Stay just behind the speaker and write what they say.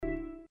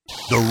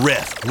The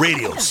Ref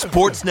Radio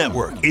Sports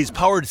Network is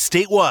powered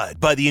statewide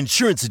by the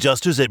insurance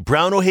adjusters at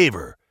Brown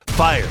O'Haver.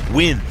 Fire,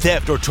 wind,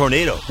 theft, or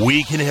tornado,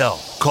 we can help.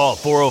 Call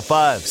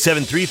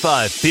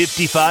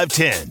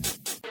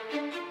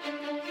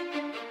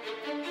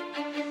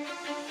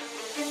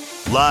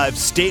 405-735-5510. Live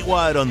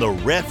statewide on the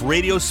Ref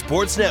Radio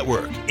Sports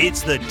Network,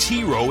 it's the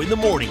T-Row in the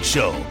Morning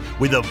Show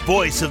with the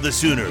voice of the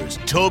Sooners,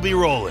 Toby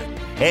Rowland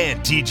and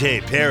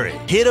TJ Perry.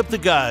 Hit up the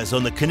guys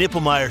on the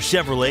Knippelmeyer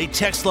Chevrolet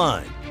text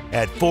line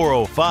at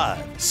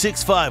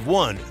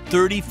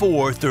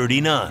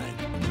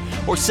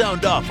 405-651-3439. Or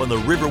sound off on the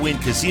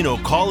Riverwind Casino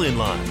call-in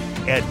line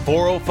at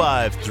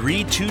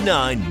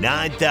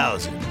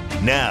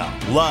 405-329-9000. Now,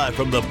 live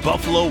from the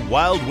Buffalo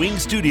Wild Wing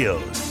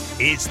Studios,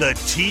 it's the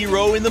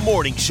T-Row in the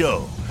Morning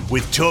Show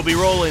with Toby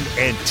Rowland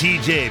and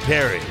TJ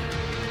Perry.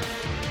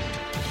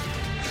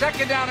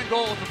 Second down and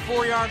goal at the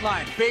 4-yard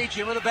line.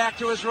 Bajan with it back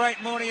to his right.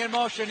 Mooney in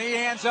motion. He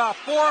hands off.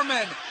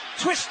 Foreman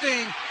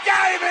twisting,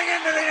 diving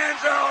into the end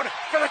zone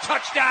for the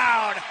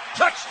touchdown.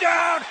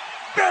 Touchdown!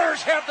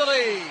 Bears have the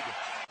lead.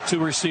 Two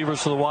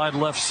receivers to the wide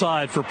left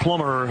side for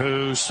Plummer,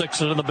 who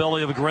sticks it in the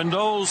belly of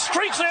Grindo.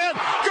 Streaks in.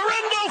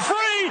 Grindo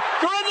free.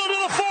 Grindo to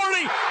the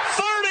 40,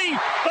 30.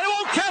 They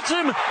won't catch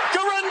him.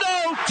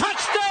 Grindo,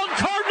 touchdown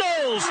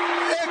Cardinals.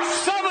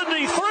 It's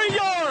 73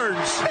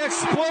 yards.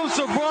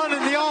 Explosive run,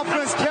 and the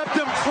offense kept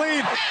them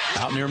clean.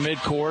 Out near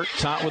midcourt,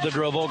 Tot with the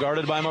dribble,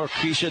 guarded by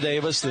Marquisha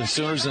Davis. The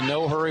Sooners in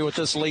no hurry with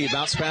this lead.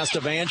 Bounce pass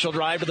to Van. She'll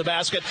drive to the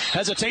basket.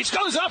 Hesitates,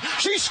 goes up.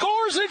 She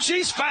scores, and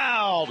she's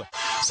fouled.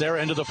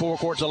 Sarah into the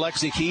forecourt to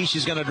Lexi Key.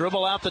 She's going to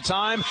dribble out the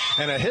time.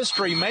 And a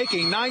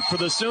history-making night for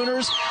the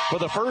Sooners. For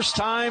the first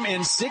time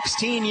in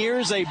 16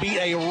 years, they beat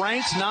a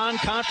ranked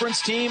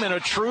non-conference team in a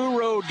true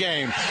road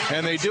game.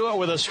 And they do it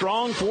with a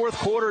strong fourth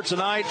quarter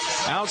tonight,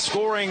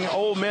 outscoring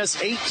Ole Miss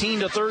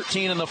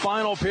 18-13 in the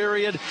final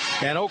period.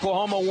 And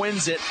Oklahoma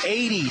wins it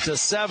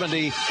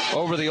 80-70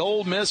 over the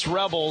Ole Miss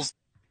Rebels.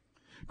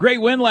 Great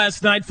win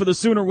last night for the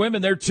Sooner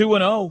women. They're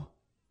 2-0.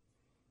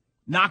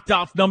 Knocked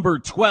off number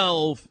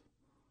 12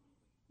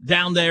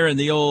 down there in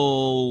the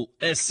old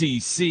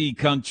SEC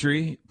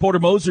country. Porter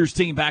Moser's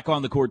team back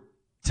on the court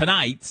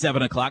tonight,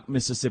 7 o'clock,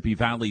 Mississippi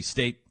Valley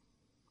State.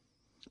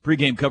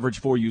 Pre-game coverage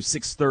for you,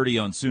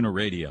 6:30 on Sooner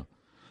Radio.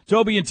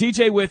 Toby and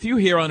TJ with you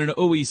here on an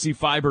OEC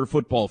Fiber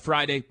Football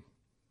Friday.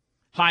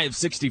 High of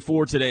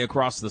 64 today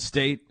across the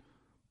state.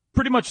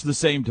 Pretty much the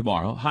same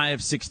tomorrow. High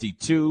of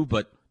 62,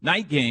 but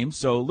night game,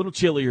 so a little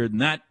chillier than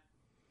that.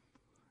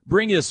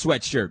 Bring you a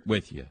sweatshirt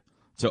with you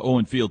to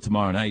Owen Field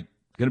tomorrow night.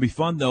 Going to be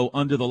fun, though,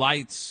 under the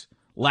lights.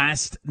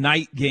 Last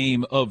night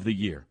game of the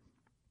year.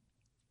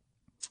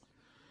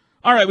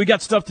 All right, we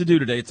got stuff to do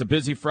today. It's a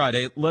busy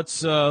Friday.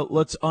 Let's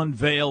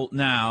unveil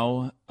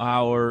now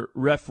our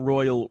Ref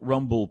Royal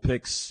Rumble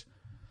picks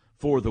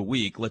for the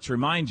week. Let's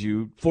remind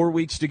you, 4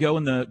 weeks to go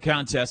in the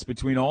contest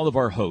between all of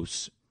our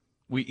hosts.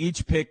 We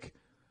each pick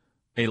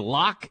a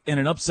lock and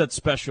an upset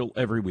special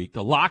every week.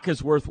 The lock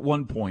is worth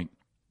 1 point,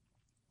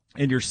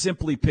 and you're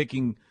simply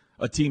picking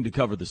a team to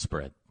cover the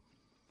spread.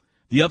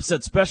 The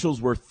upset special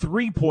is worth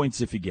 3 points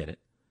if you get it,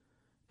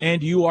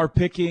 and you are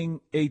picking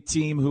a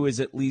team who is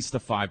at least a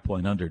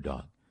 5-point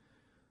underdog.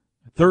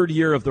 Third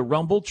year of the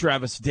Rumble,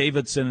 Travis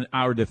Davidson,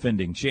 our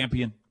defending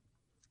champion.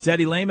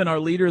 Teddy Lehman, our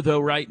leader, though,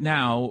 right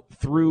now,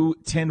 through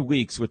 10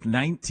 weeks with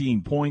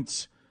 19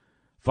 points,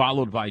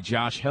 followed by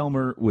Josh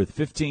Helmer with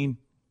 15.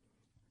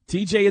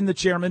 TJ and the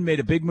chairman made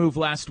a big move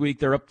last week.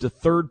 They're up to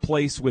third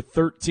place with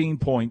 13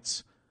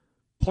 points.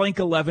 Plank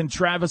 11,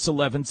 Travis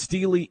 11,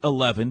 Steely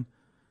 11.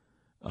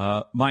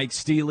 Mike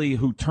Steely,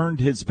 who turned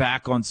his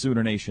back on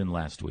Sooner Nation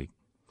last week.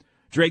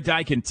 Drake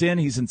Dyke in 10.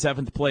 He's in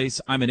 7th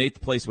place. I'm in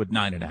 8th place with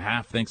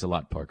 9.5. Thanks a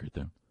lot, Parker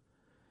Thune.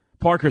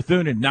 Parker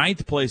Thune in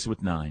 9th place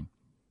with 9.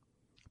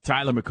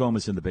 Tyler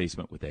McComas in the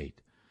basement with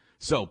 8.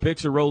 So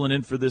picks are rolling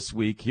in for this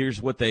week.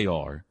 Here's what they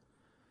are.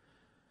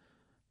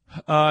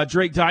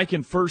 Drake Dyke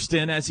in first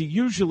in, as he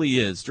usually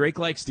is. Drake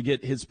likes to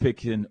get his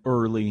pick in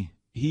early.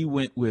 He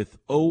went with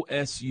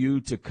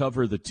OSU to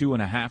cover the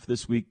 2.5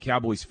 this week.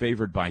 Cowboys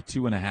favored by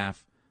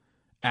 2.5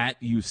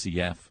 at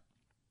UCF.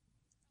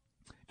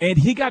 And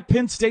he got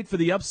Penn State for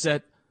the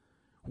upset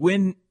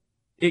when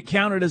it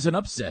counted as an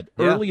upset.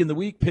 Yeah. Early in the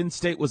week, Penn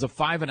State was a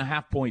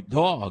 5.5-point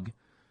dog.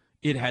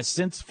 It has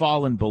since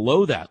fallen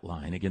below that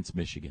line against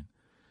Michigan.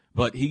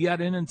 But he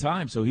got in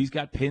time, so he's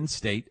got Penn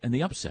State and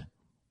the upset.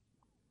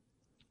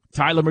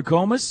 Tyler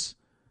McComas,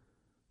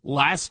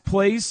 last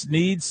place,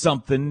 needs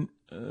something.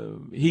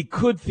 He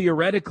could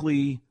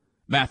theoretically,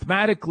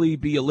 mathematically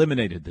be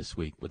eliminated this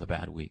week with a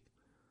bad week.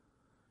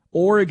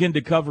 Oregon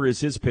to cover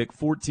is his pick,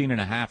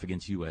 14.5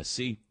 against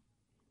USC.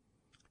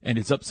 And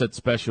his upset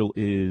special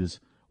is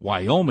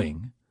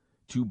Wyoming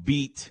to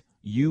beat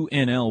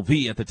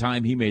UNLV. At the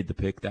time he made the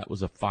pick, that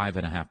was a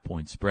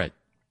 5.5-point spread.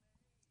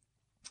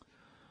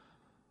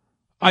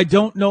 I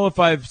don't know if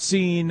I've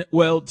seen,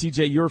 well,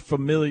 TJ, you're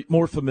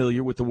more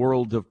familiar with the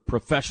world of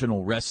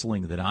professional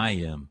wrestling than I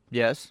am.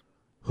 Yes.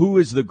 Who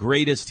is the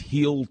greatest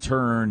heel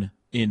turn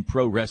in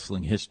pro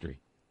wrestling history?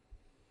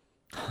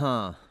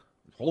 Huh.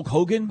 Hulk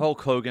Hogan?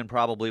 Hulk Hogan,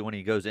 probably when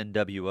he goes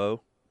NWO.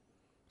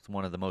 It's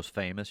one of the most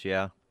famous,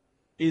 yeah.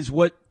 Is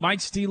what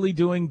Mike Steely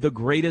doing the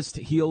greatest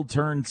heel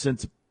turn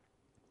since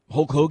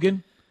Hulk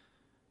Hogan?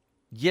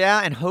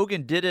 Yeah, and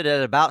Hogan did it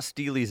at about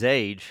Steely's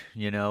age.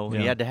 You know,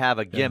 he had to have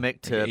a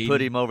gimmick to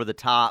put him over the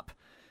top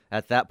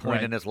at that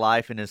point in his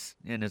life, in his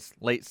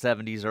late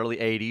 70s, early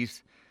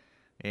 80s.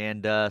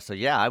 And so,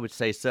 yeah, I would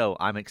say so.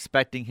 I'm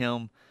expecting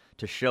him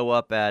to show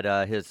up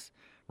at his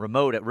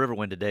remote at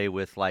Riverwind today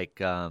with,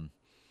 like,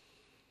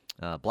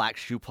 black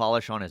shoe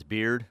polish on his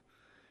beard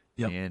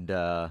and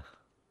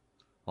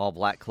all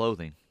black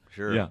clothing.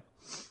 Sure. Yeah,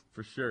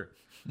 for sure.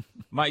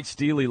 Mike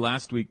Steely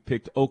last week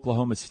picked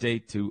Oklahoma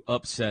State to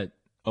upset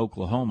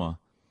Oklahoma.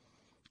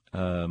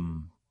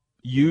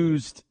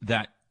 Used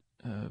that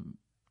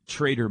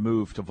traitor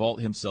move to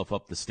vault himself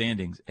up the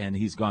standings, and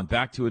he's gone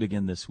back to it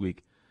again this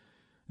week.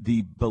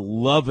 The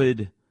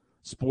beloved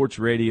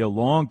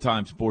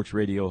longtime sports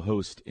radio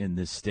host in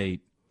this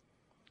state,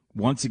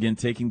 once again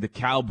taking the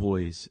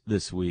Cowboys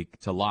this week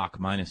to lock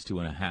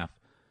 -2.5.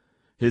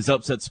 His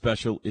upset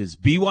special is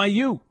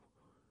BYU.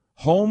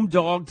 Home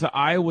dog to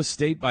Iowa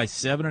State by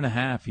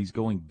 7.5. He's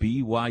going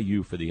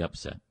BYU for the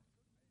upset.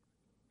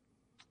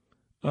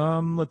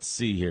 Let's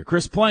see here.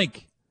 Chris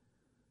Plank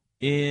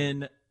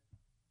in,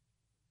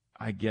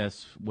 I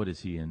guess, what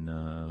is he in?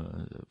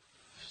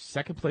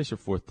 Second place or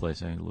fourth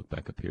place? I need to look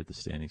back up here at the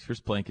standings. Chris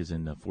Plank is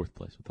in fourth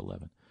place with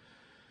 11.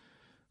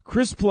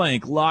 Chris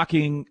Plank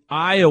locking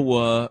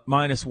Iowa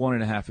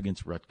 -1.5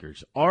 against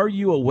Rutgers. Are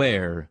you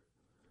aware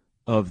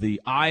of the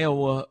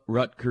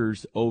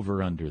Iowa-Rutgers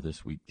over-under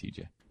this week,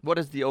 TJ? What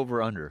is the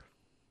over-under?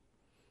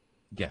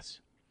 Guess.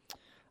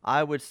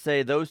 I would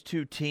say those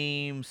two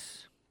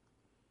teams,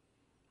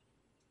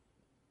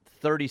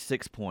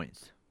 36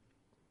 points.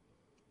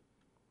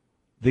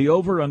 The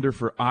over-under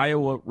for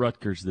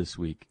Iowa-Rutgers this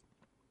week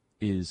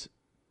is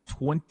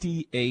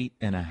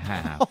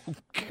 28.5. Oh,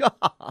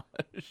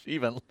 gosh.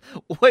 Even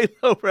way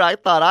lower. I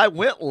thought I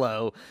went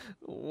low.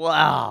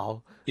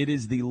 Wow. It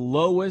is the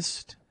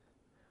lowest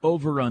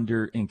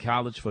over-under in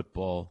college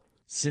football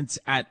since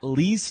at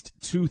least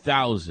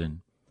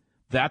 2000.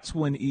 That's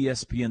when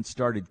ESPN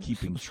started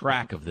keeping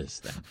track of this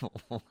thing.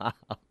 Wow.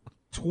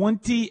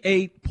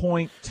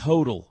 28-point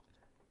total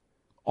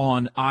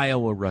on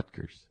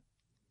Iowa-Rutgers.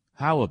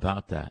 How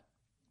about that?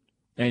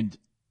 And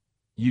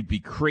you'd be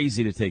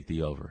crazy to take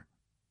the over.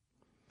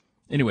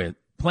 Anyway,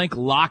 Plank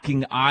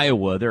locking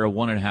Iowa. They're a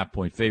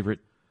 1.5-point favorite.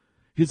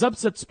 His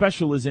upset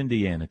special is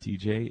Indiana,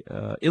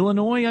 TJ.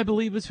 Illinois, I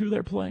believe, is who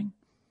they're playing.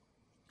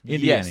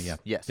 Indiana,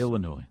 yes.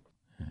 Illinois.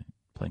 Right.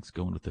 Plank's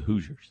going with the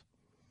Hoosiers.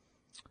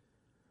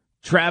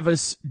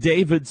 Travis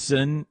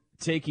Davidson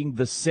taking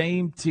the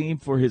same team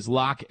for his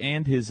lock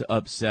and his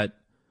upset.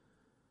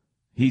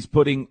 He's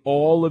putting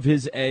all of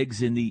his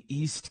eggs in the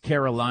East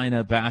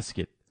Carolina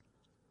basket.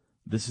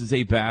 This is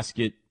a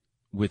basket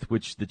with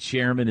which the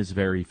chairman is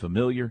very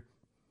familiar.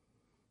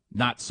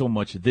 Not so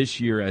much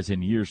this year as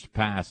in years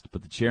past,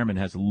 but the chairman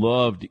has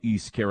loved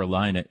East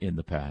Carolina in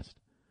the past.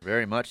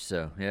 Very much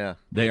so, yeah.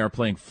 They are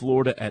playing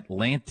Florida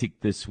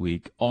Atlantic this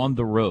week on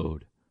the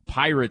road.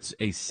 Pirates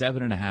a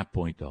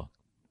 7.5-point dog.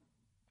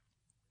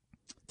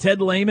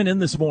 Ted Lehman in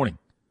this morning,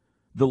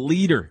 the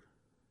leader.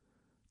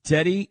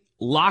 Teddy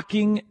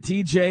locking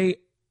TJ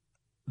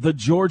the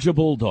Georgia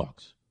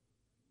Bulldogs,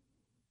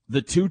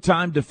 the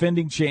two-time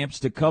defending champs,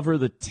 to cover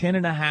the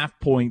 10.5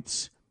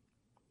 points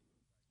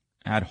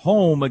at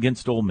home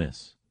against Ole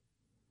Miss.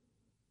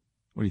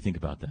 What do you think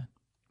about that?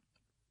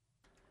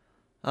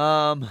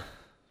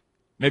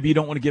 Maybe you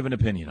don't want to give an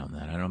opinion on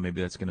that. I don't know. Maybe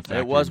that's going to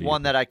factor. It was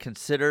one that I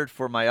considered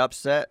for my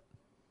upset,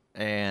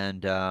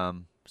 and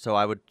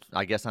so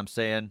I guess I'm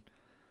saying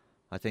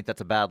I think that's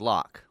a bad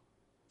lock.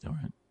 All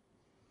right.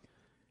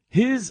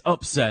 His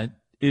upset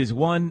is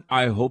one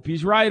I hope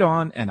he's right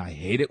on, and I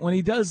hate it when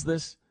he does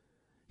this.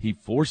 He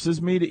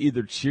forces me to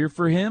either cheer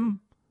for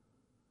him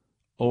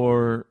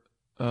or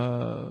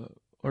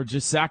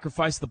just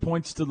sacrifice the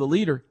points to the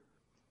leader.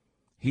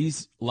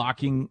 He's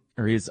locking,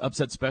 or his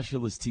upset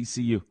special is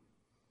TCU.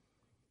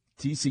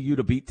 TCU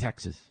to beat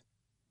Texas.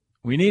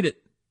 We need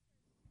it.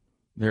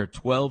 They're a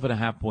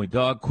 12.5-point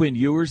dog. Quinn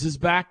Ewers is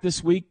back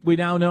this week, we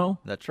now know.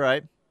 That's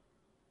right.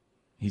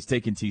 He's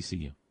taking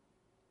TCU.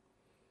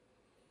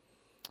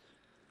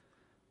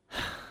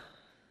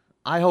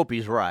 I hope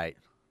he's right.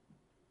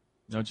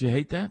 Don't you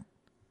hate that?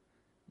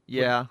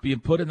 Yeah.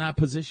 Being put in that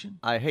position?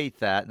 I hate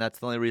that, and that's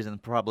the only reason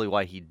probably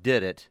why he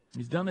did it.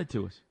 He's done it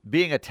to us.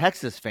 Being a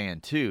Texas fan,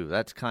 too,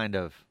 that's kind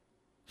of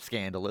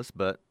scandalous,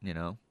 but, you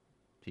know,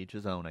 to each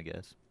his own, I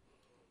guess.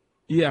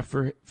 Yeah,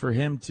 for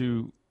him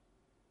to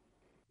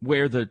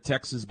wear the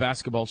Texas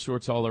basketball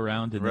shorts all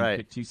around and then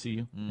pick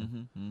TCU.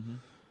 Mm-hmm.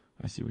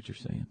 I see what you're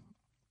saying.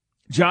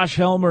 Josh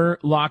Helmer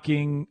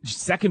locking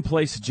second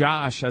place.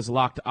 Josh has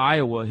locked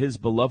Iowa, his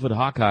beloved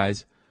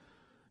Hawkeyes,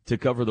 to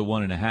cover the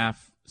 1.5,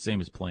 same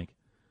as Plank.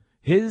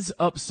 His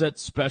upset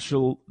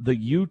special, the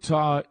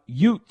Utah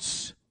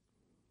Utes.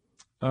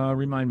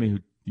 Remind me who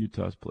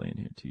Utah's playing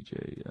here,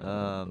 TJ.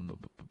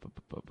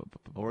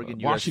 Oregon,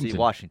 Washington. USC,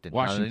 Washington.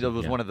 Washington, that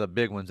was one of the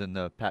big ones in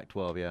the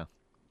Pac-12, yeah.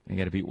 They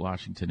got to beat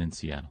Washington and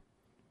Seattle.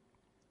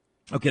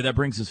 Okay, that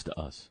brings us to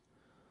us.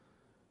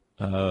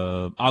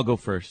 I'll go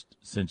first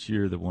since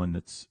you're the one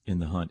that's in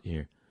the hunt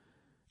here.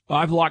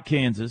 I've locked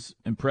Kansas.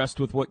 Impressed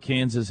with what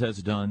Kansas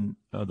has done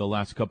the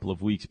last couple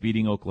of weeks,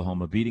 beating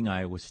Oklahoma, beating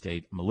Iowa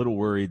State. I'm a little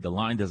worried. The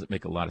line doesn't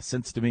make a lot of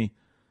sense to me.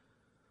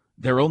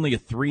 They're only a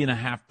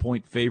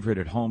 3.5-point favorite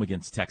at home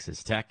against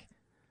Texas Tech.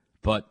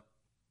 But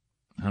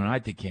I don't know, I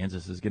think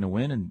Kansas is going to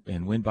win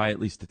and win by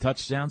at least a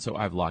touchdown, so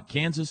I've locked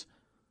Kansas.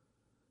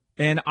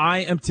 And I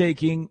am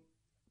taking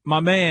my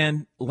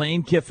man,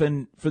 Lane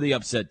Kiffin, for the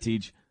upset,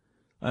 Teach.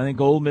 I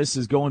think Ole Miss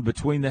is going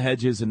between the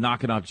hedges and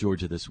knocking off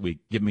Georgia this week.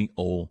 Give me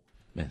Ole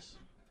Miss.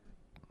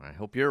 I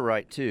hope you're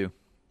right, too.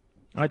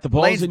 All right, the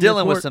ball's Lane's in your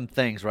dealing court. with some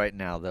things right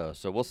now, though,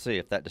 so we'll see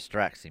if that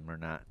distracts him or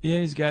not. Yeah,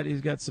 he's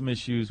got some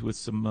issues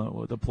with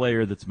with a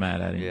player that's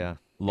mad at him. Yeah,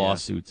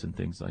 lawsuits and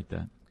things like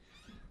that.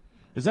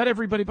 Is that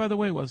everybody? By the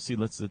way, well, see,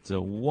 it's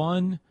a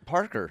 1,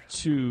 Parker,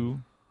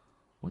 2.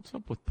 What's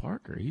up with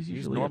Parker? He's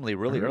usually normally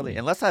really early,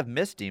 unless I've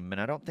missed him,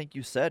 and I don't think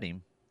you said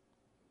him.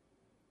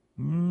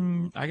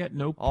 I got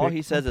no. All pick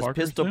he says from is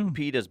Parker Pistol soon.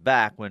 Pete is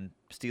back when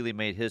Steely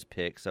made his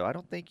pick, so I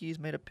don't think he's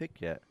made a pick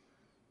yet.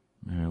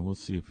 All right, we'll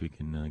see if we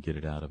can get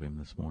it out of him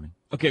this morning.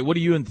 Okay, what are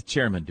you and the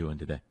chairman doing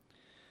today?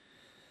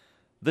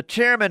 The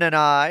chairman and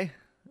I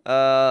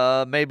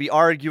may be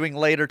arguing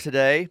later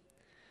today.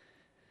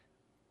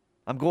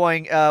 I'm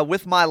going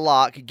with my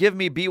lock. Give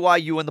me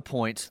BYU in the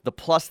points, the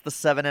plus the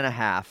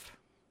 7.5.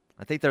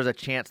 I think there's a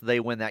chance they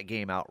win that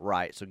game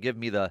outright, so give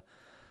me the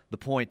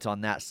points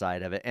on that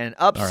side of it. And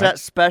upset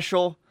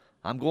special,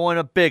 I'm going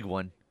a big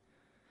one.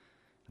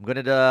 I'm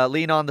going to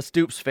lean on the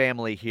Stoops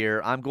family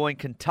here. I'm going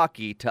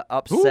Kentucky to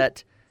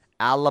upset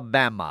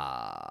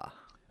Alabama.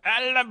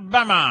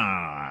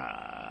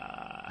 Alabama.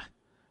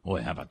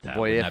 Boy, how about that?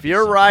 Boy, Wouldn't if that be you're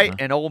something, right huh?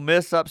 and Ole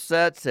Miss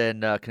upsets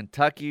and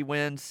Kentucky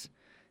wins,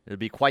 it'll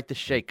be quite the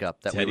shakeup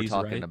that we were Teddy's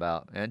talking right.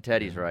 about. And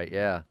Teddy's right,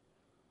 yeah.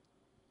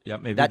 Yeah,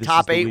 maybe That this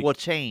top is the 8 week. will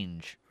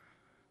change.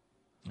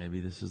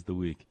 Maybe this is the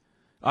week.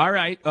 All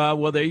right.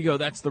 Well, there you go.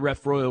 That's the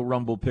Ref Royal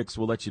Rumble picks.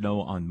 We'll let you know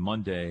on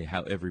Monday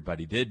how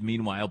everybody did.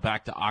 Meanwhile,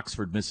 back to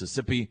Oxford,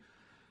 Mississippi.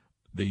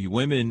 The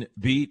women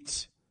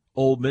beat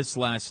Ole Miss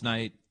last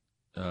night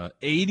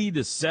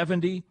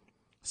 80-70.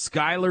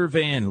 Skylar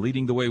Vann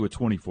leading the way with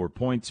 24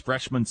 points.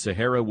 Freshman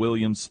Sahara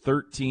Williams,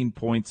 13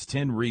 points,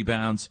 10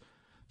 rebounds.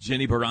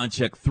 Jenny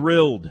Baranchek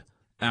thrilled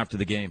after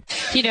the game.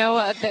 You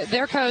know,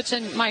 their coach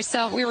and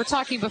myself, we were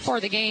talking before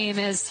the game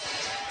is,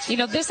 you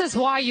know, this is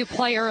why you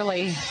play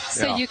early,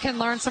 so you can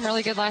learn some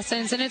really good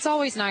lessons. And it's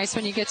always nice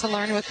when you get to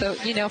learn with the,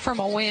 you know, from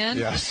a win.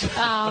 Yes.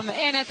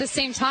 And at the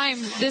same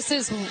time, this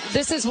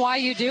is why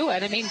you do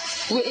it. I mean,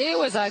 it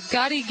was a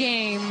gutty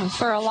game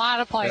for a lot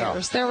of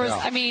players. There was,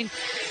 I mean,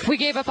 we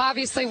gave up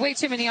obviously way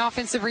too many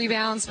offensive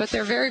rebounds, but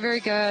they're very,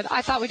 very good.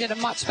 I thought we did a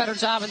much better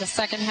job in the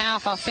second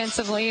half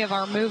offensively of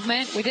our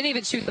movement. We didn't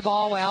even shoot the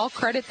ball well.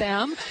 Credit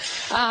them.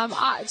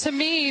 To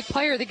me,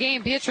 player of the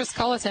game, Beatrice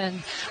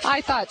Culleton,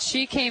 I thought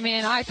she came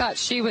in. I thought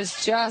she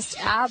was just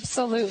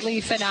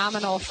absolutely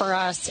phenomenal for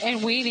us,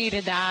 and we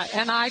needed that.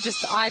 And I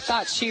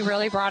thought she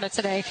really brought it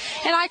today.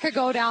 And I could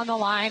go down the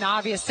line,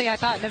 obviously. I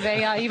thought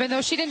Nevaeh, even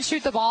though she didn't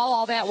shoot the ball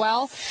all that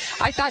well,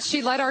 I thought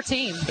she led our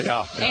team.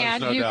 Yeah,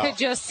 and no you doubt. could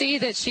just see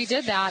that she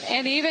did that.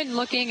 And even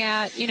looking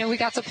at, you know, we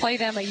got to play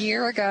them a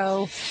year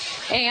ago,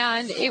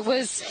 and it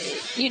was,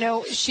 you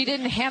know, she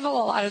didn't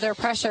handle a lot of their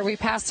pressure. We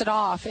passed it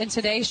off. And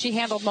today she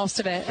handled most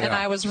of it. And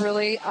I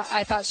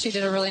thought she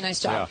did a really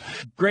nice job. Yeah.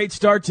 Great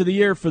start to the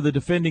year for the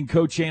defending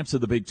co-champs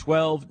of the Big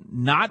 12.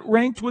 Not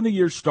ranked when the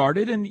year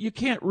started, and you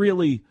can't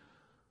really,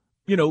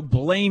 you know,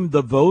 blame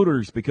the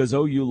voters because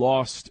OU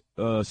lost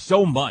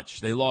so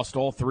much. They lost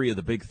all 3 of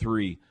the Big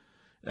 3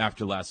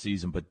 after last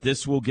season. But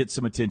this will get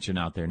some attention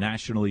out there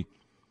nationally.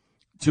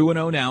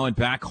 2-0 now, and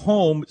back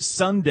home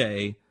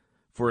Sunday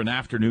for an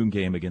afternoon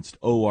game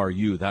against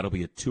ORU. That'll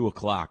be at 2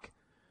 o'clock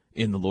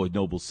in the Lloyd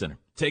Noble Center.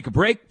 Take a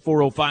break,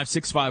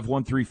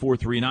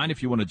 405-651-3439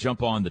 if you want to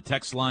jump on the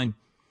text line.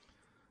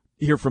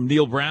 Hear from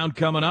Neil Brown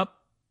coming up.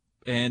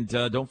 And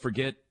don't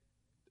forget,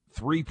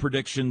 3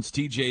 predictions.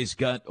 TJ's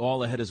got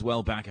all ahead as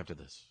well. Back after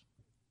this.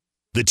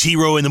 The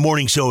T-Row in the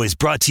Morning Show is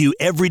brought to you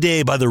every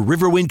day by the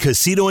Riverwind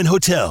Casino and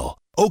Hotel,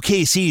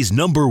 OKC's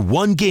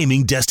 #1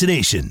 gaming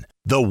destination.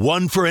 The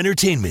one for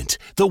entertainment,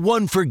 the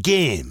one for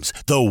games,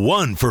 the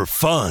one for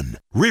fun.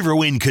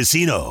 Riverwind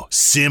Casino,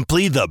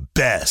 simply the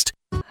best.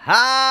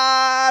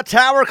 High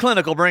Tower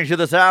Clinical brings you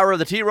this hour of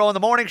the T-Row in the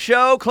Morning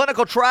Show.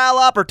 Clinical trial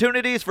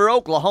opportunities for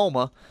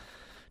Oklahoma.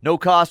 No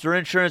cost or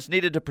insurance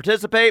needed to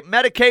participate.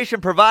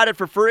 Medication provided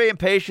for free, and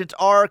patients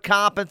are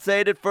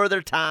compensated for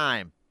their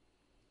time.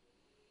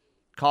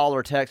 Call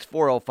or text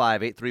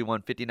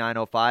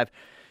 405-831-5905.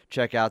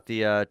 Check out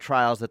the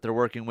trials that they're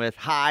working with.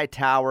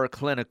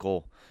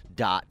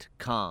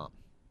 hightowerclinical.com.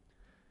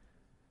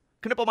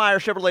 Knippelmeyer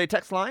Chevrolet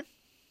text line.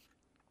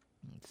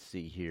 Let's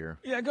see here.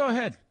 Yeah, go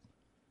ahead.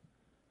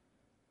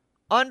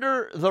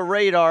 Under the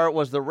radar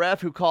was the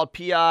ref who called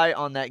PI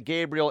on that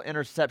Gabriel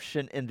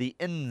interception in the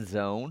end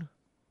zone.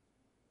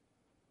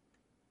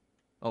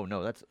 Oh,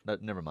 no,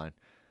 never mind.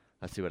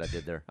 I see what I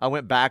did there. I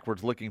went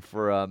backwards looking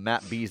for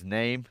Matt B's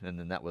name, and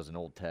then that was an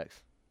old text.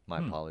 My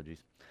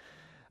apologies.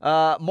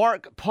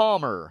 Mark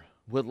Palmer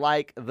would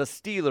like the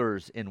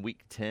Steelers in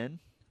Week 10.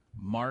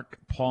 Mark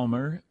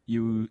Palmer,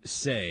 you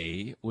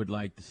say, would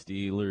like the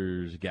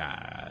Steelers.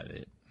 Got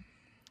it.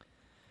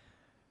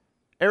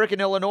 Eric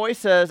in Illinois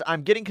says,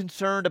 I'm getting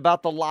concerned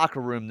about the locker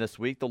room this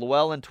week. The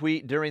Llewellyn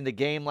tweet during the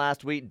game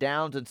last week,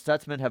 Downs and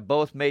Stutzman have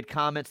both made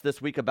comments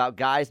this week about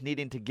guys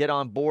needing to get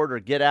on board or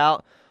get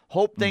out.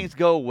 Hope things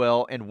go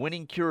well, and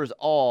winning cures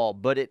all,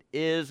 but it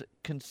is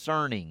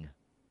concerning.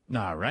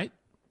 All right.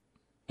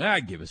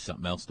 I'd give us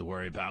something else to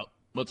worry about.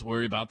 Let's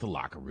worry about the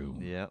locker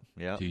room.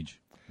 Yeah. Teach,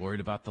 worried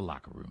about the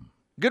locker room.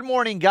 Good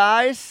morning,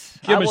 guys.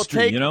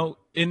 Chemistry,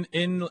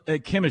 in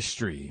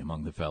chemistry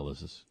among the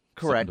fellas is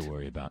correct. Something to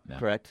worry about now.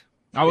 Correct.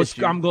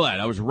 I'm glad.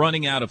 I was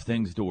running out of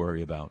things to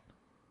worry about.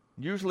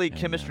 Usually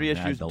chemistry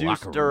issues do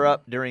stir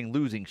up during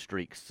losing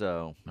streaks.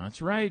 So that's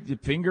right. The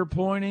finger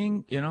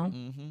pointing,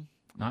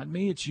 Not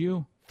me, it's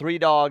you. 3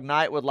 Dog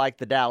Night would like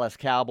the Dallas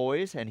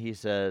Cowboys, and he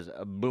says,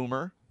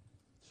 Boomer.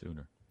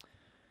 Sooner.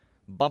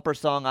 Bumper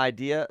song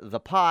idea, The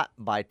Pot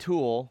by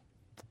Tool.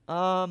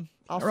 I'll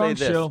say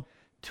this. Show.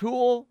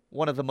 Tool,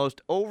 one of the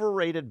most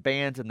overrated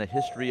bands in the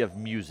history of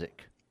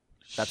music.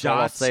 That's all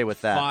I'll say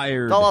with that.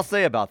 Fired. That's all I'll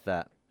say about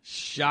that.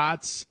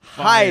 Shots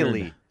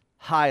fired.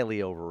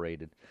 Highly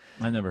overrated.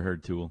 I never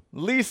heard Tool.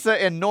 Lisa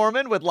and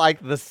Norman would like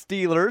the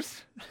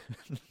Steelers.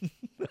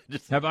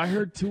 Have I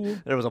heard Tool?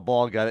 There was a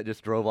bald guy that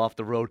just drove off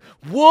the road.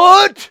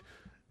 What?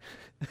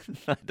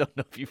 I don't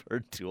know if you've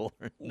heard Tool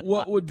or not.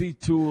 What would be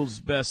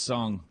Tool's best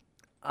song?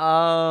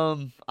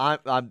 I'm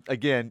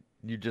again,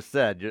 you just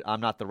said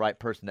I'm not the right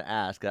person to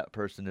ask. That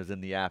person is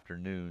in the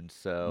afternoon.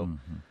 So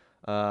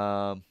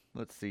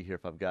let's see here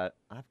if I've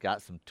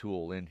got some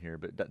Tool in here,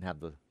 but it doesn't have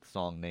the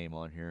song name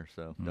on here,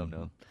 so don't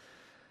know.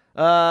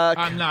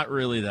 I'm not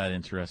really that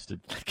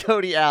interested.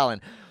 Cody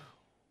Allen.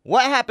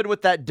 What happened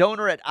with that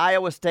donor at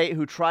Iowa State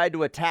who tried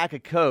to attack a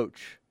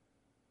coach?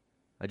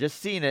 I just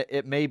seen it.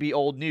 It may be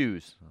old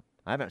news.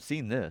 I haven't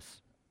seen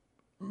this.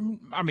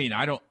 I mean,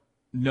 I don't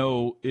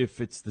know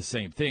if it's the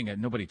same thing.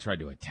 Nobody tried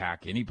to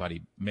attack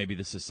anybody. Maybe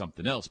this is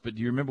something else. But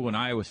do you remember when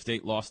Iowa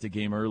State lost a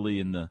game early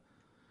in the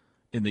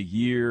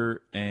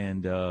year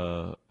and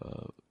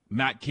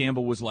Matt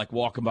Campbell was like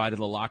walking by to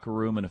the locker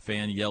room and a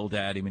fan yelled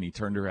at him and he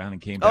turned around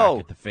and came back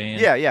at the fan?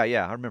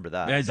 Yeah. I remember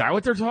that. Is that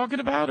what they're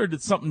talking about, or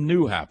did something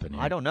new happen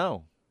here? I don't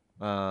know.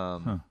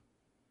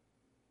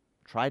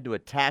 Tried to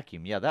attack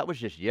him. Yeah, that was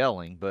just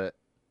yelling, but...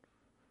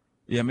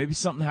 Yeah, maybe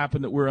something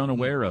happened that we're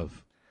unaware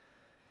of.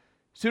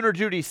 Sooner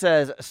Judy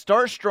says,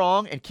 start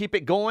strong and keep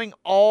it going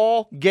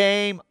all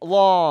game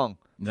long.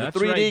 That's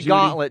the 3D right,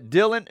 gauntlet.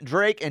 Dylan,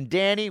 Drake, and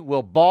Danny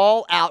will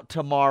ball out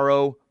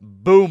tomorrow.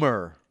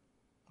 Boomer.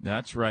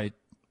 That's right.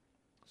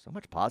 So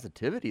much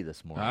positivity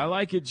this morning. I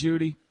like it,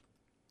 Judy.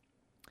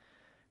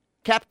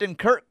 Captain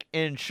Kirk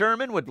in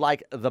Sherman would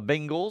like the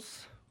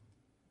Bengals.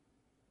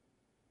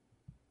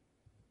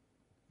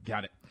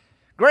 Got it.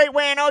 Great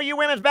win, OU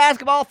women's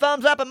basketball,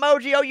 thumbs up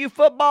emoji. OU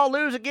football,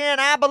 lose again,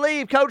 I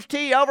believe. Coach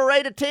T,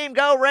 overrated team,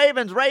 go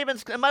Ravens.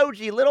 Ravens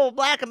emoji, little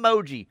black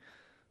emoji. I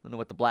don't know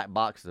what the black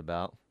box is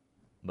about,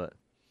 but.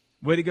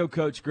 Way to go,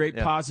 Coach. Great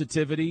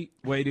positivity.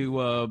 Way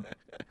to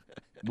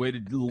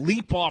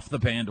leap off the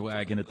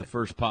bandwagon at the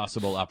first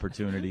possible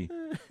opportunity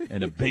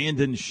and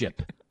abandon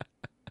ship.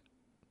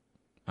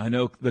 I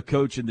know the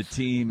coach and the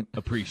team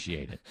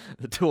appreciate it.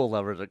 The Tool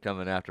lovers are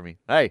coming after me.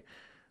 Hey,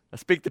 I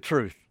speak the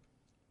truth.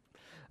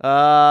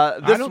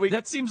 This week,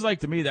 that seems like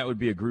to me that would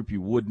be a group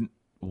you wouldn't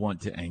want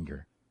to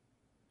anger.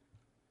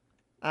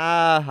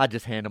 I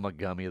just hand them a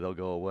gummy; they'll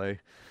go away.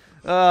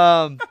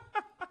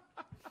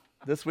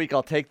 This week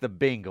I'll take the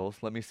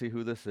Bengals. Let me see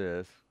who this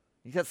is.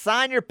 You got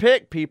sign your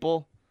pick,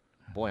 people.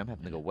 Boy, I'm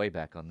having to go way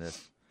back on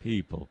this.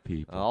 People.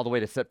 All the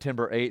way to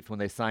September 8th when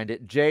they signed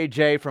it.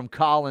 JJ from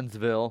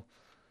Collinsville.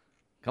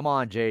 Come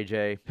on,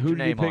 JJ. Put who your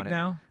do name you pick on it.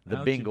 now? The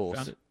Bengals.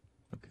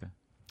 Okay.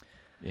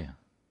 Yeah.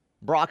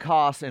 Brock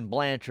Haas in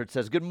Blanchard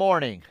says, good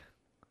morning.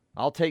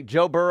 I'll take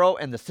Joe Burrow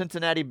and the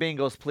Cincinnati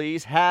Bengals,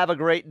 please. Have a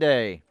great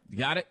day. You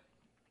got it?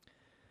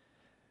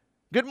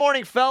 Good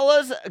morning,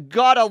 fellas.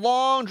 Got a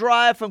long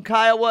drive from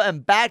Kiowa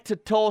and back to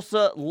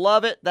Tulsa.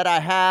 Love it that I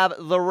have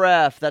the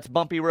ref. That's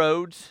Bumpy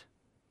Roads.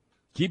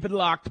 Keep it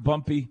locked,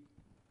 Bumpy.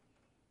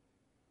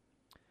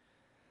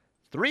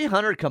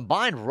 300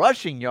 combined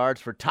rushing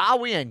yards for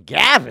Tawi and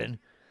Gavin.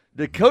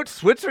 Did Coach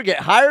Switzer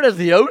get hired as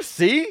the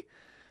OC?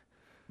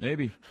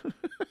 Maybe.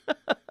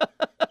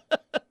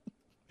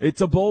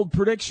 It's a bold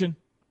prediction.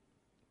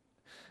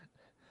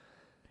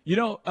 You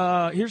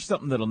know, here's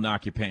something that'll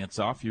knock your pants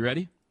off. You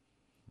ready?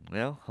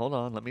 Well, hold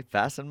on. Let me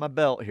fasten my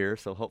belt here,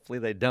 so hopefully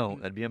they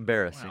don't. That'd be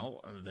embarrassing.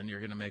 Well, then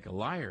you're going to make a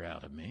liar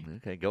out of me.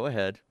 Okay, go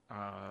ahead.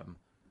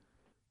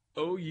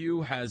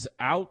 OU has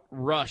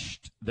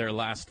outrushed their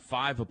last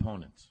 5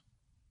 opponents.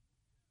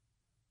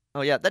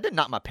 Oh, yeah, that did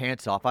knock my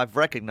pants off. I've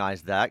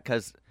recognized that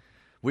because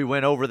we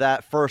went over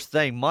that first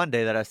thing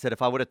Monday that I said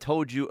if I would have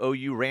told you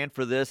OU ran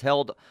for this,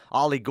 held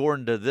Ollie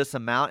Gordon to this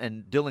amount,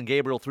 and Dylan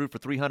Gabriel threw for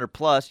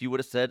 300+, you would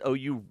have said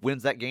OU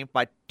wins that game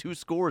by 2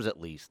 scores at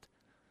least.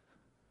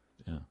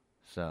 Yeah.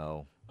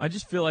 So I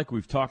just feel like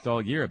we've talked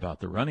all year about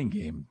the running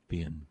game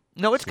being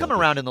No, it's come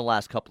around in the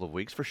last couple of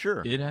weeks for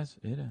sure. It has.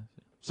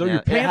 So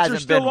your pants are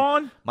still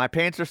on? My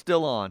pants are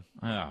still on.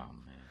 Oh, man.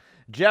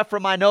 Jeff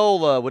from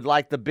Inola would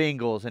like the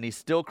Bengals, and he's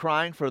still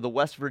crying for the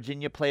West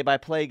Virginia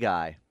play-by-play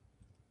guy.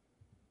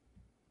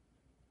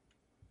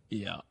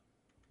 Yeah.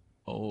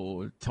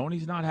 Oh,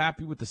 Tony's not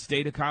happy with the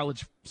state of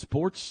college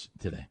sports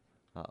today.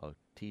 Uh-oh.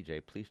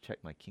 TJ, please check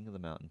my King of the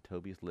Mountain.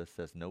 Toby's list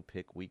says no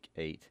pick week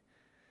 8.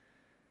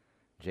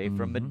 Jay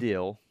from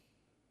Medill.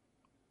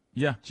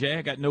 Yeah, Jay,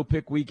 I got no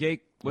pick week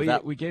 8.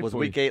 Was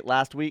week 8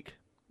 last week?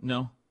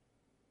 No.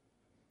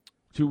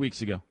 2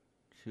 weeks ago.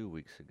 2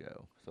 weeks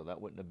ago. So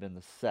that wouldn't have been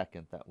the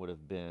 2nd. That would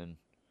have been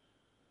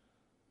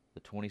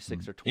the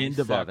 26th or 27th. End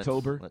of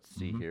October. Let's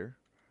see here.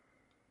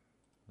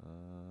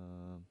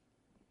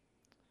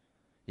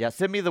 Yeah,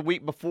 send me the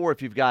week before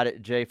if you've got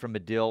it, Jay from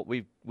Medill.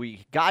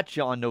 We got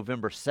you on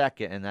November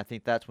 2nd, and I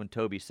think that's when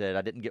Toby said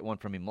I didn't get one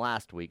from him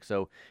last week.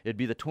 So it'd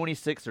be the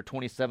 26th or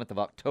 27th of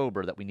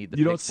October that we need the pick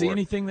for. You don't see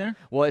anything there?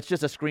 Well, it's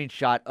just a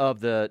screenshot of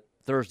the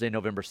Thursday,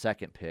 November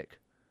 2nd pick.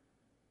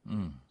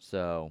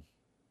 So.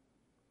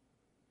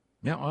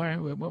 Yeah, all right.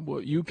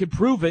 Well, you could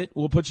prove it.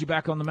 We'll put you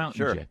back on the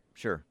mountain, Jay.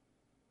 Sure.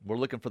 We're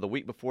looking for the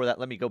week before that.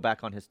 Let me go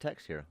back on his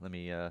text here. Let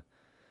me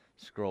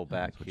scroll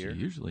back That's here. What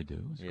you usually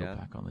do is go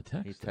back on the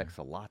text. He texts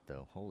a lot,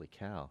 though. Holy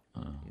cow.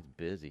 He's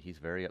busy. He's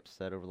very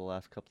upset over the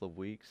last couple of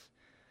weeks.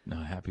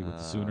 Not happy with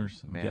the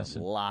Sooners, I'm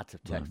guessing. Lots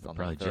of texts on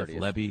probably the 30th. Jeff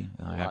Levy.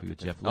 Not happy with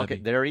Jeff Levy.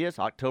 Okay, there he is,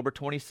 October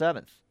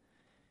 27th.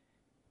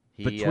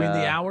 Between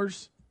the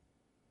hours?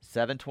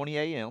 7:20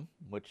 a.m.,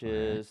 which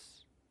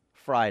is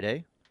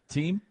Friday.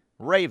 Team?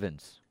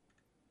 Ravens.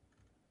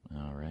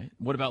 All right.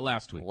 What about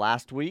last week?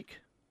 Last week,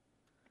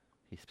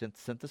 he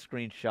sent the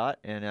screenshot,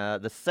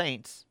 and the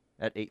Saints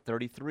at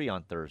 8:33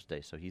 on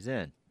Thursday, so he's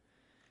in.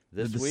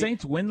 Did the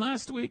Saints win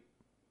last week?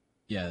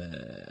 Yeah,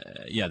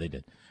 they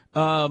did.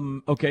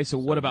 Okay, so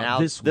what about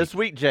this week? This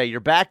week, Jay, you're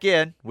back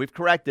in. We've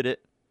corrected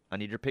it. I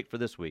need your pick for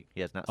this week.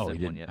 He has not sent one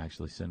yet. Oh, he didn't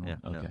actually send one?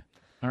 Yeah, okay. No.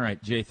 All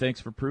right, Jay, thanks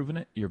for proving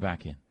it. You're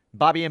back in.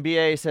 Bobby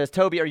MBA says,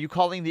 Toby, are you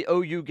calling the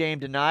OU game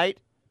tonight?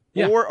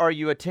 Yeah. Or are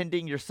you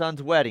attending your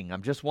son's wedding?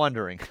 I'm just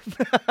wondering.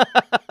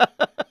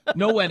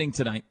 No wedding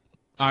tonight.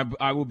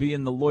 I will be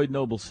in the Lloyd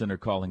Noble Center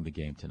calling the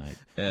game tonight.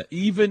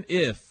 Even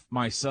if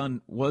my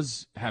son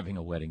was having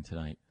a wedding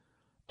tonight,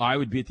 I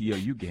would be at the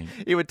OU game.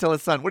 He would tell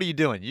his son, what are you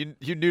doing?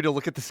 You knew to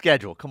look at the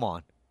schedule. Come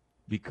on.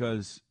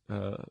 Because,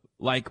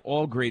 like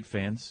all great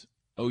fans,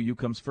 OU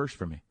comes first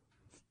for me.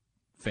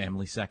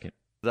 Family second.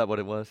 Is that what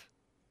it was?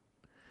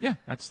 Yeah,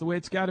 that's the way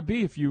it's got to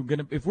be. If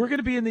we're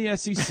gonna be in the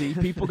SEC,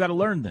 people got to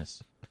learn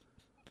this.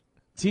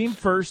 Team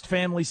first,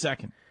 family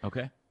second.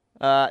 Okay.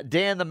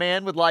 Dan the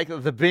man would like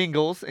the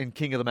Bengals in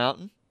King of the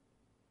Mountain.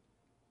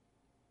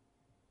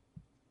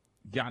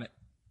 Got it.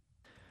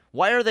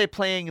 Why are they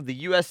playing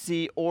the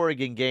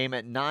USC-Oregon game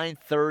at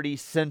 9:30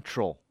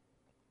 Central?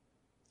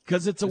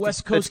 Because it's a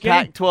West Coast game.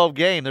 It's Pac-12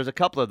 game. There's a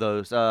couple of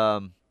those.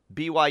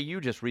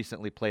 BYU just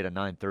recently played a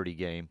 9:30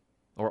 game.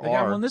 Or they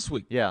got one this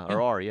week. Yeah, or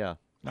R, yeah.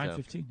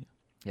 9:15.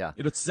 Yeah.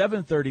 It's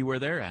 7:30 where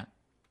they're at.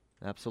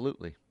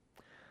 Absolutely.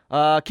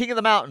 King of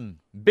the Mountain,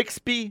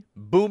 Bixby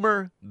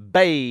Boomer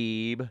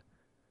Babe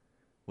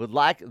would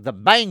like the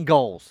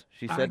Bengals.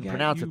 She said,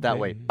 pronounce it that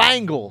way.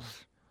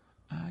 Bengals.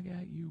 I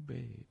got you,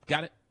 babe.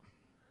 Got it.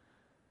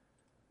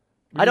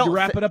 We need to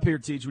wrap it up here,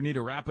 Teach. We need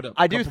to wrap it up.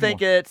 I do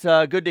think it's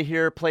good to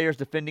hear players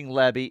defending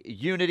Levy.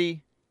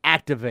 Unity,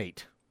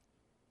 activate.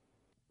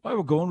 Well,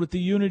 we're going with the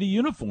Unity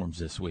uniforms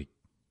this week.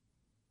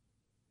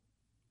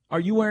 Are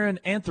you wearing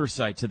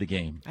anthracite to the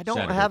game? I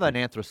don't have an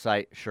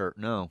anthracite shirt,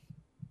 no.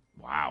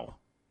 Wow.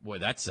 Boy,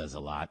 that says a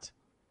lot.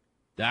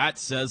 That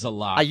says a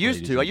lot. I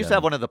used to. I used to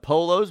have one of the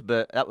polos,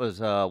 but that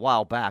was a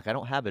while back. I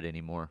don't have it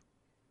anymore.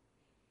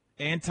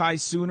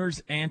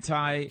 Anti-Sooners,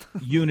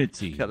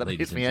 anti-unity. Yeah, that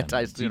makes me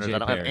anti-Sooners. I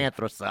don't have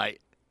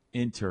anthracite.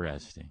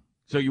 Interesting.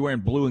 So you're wearing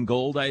blue and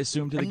gold, I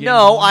assume, to the game?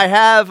 No, I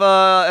have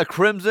a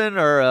crimson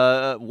or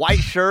a white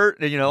shirt.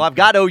 You know, I've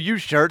got OU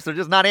shirts. They're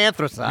just not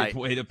anthracite.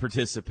 Way to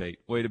participate.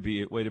 Way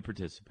to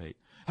participate.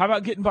 How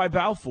about getting by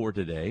Balfour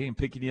today and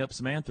picking you up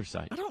some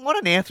anthracite? I don't want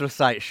an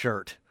anthracite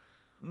shirt.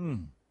 All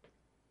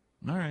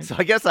right. So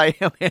I guess I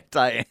am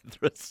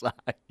anti-anthracite.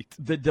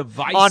 The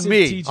divisive on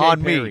me, TJ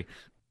on Perry. me.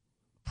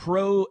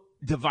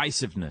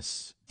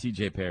 Pro-divisiveness,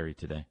 TJ Perry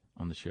today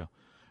on the show.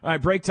 All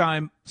right, break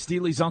time.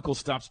 Steely's uncle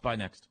stops by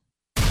next.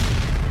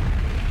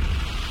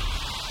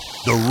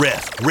 The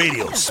Ref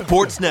Radio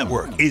Sports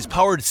Network is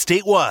powered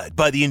statewide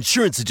by the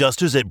insurance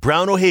adjusters at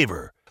Brown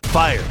O'Haver.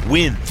 Fire,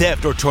 wind,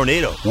 theft, or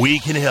tornado, we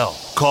can help.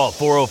 Call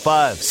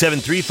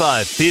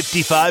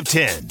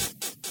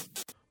 405-735-5510.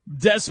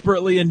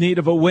 Desperately in need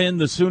of a win,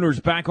 the Sooners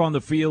back on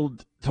the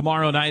field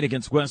tomorrow night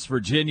against West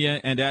Virginia.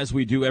 And as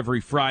we do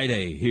every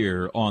Friday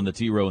here on the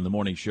T-Row in the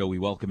Morning Show, we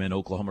welcome in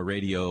Oklahoma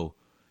radio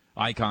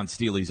icon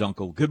Steely's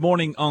uncle. Good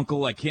morning,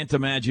 Uncle. I can't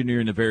imagine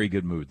you're in a very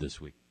good mood this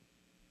week.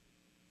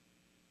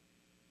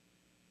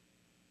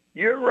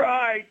 You're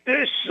right.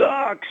 This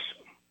sucks.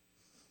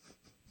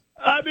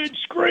 I've been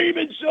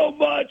screaming so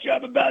much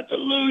I'm about to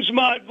lose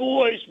my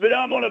voice, but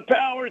I'm going to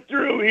power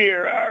through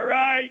here, all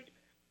right?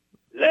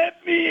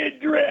 Let me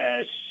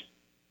address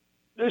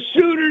the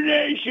Sooner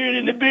Nation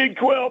and the Big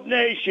 12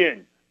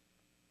 Nation.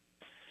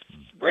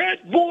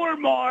 Brett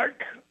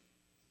Vormark,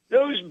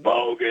 those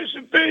bogus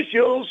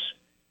officials,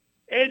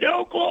 and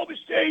Oklahoma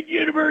State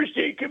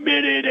University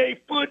committed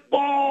a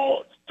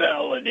football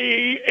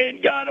felony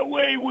and got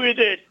away with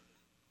it.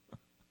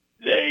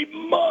 They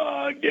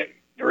mugged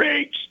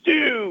Drake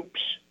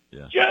Stoops,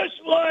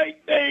 just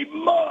like they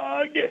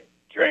mugged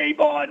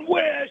Trayvon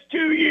West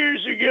 2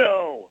 years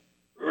ago.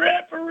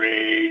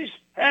 Referees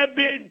have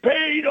been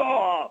paid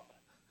off.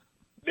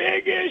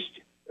 Biggest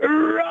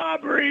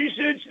robbery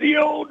since the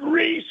old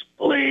Reese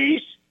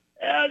Fleece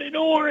out in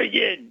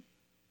Oregon.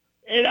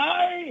 And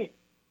I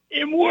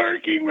am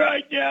working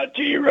right now,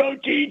 T-Row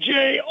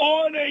TJ,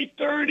 on a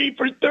 30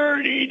 for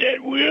 30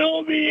 that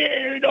will be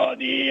aired on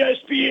the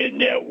ESPN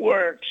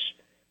networks.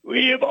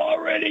 We have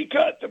already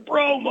cut the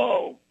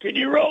promo. Can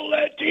you roll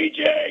that,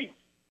 TJ?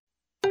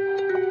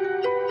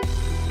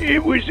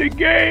 It was a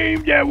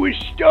game that was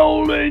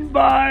stolen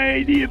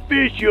by the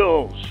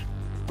officials.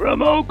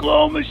 From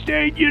Oklahoma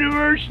State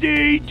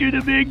University to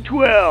the Big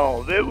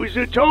 12. It was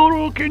a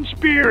total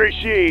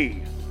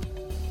conspiracy.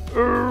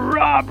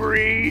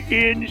 Robbery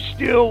in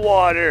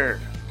Stillwater.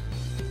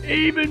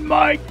 Even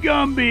Mike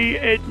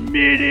Gumby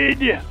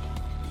admitted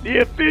the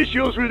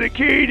officials were the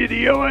key to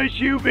the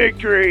OSU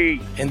victory.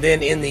 And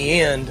then in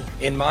the end,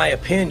 in my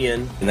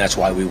opinion, and that's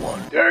why we won.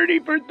 30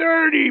 for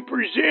 30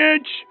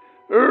 presents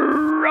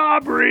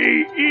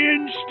Robbery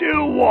in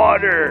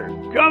Stillwater.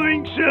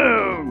 Coming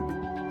soon.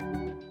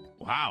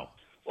 Wow.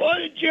 What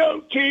a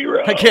joke,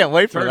 T-Row. I can't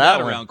wait for that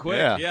one. Around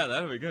quick. Yeah,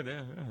 that'll be good.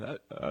 Yeah, that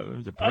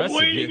was impressive. I'm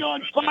waiting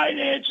on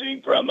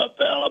financing from a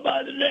fella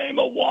by the name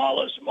of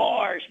Wallace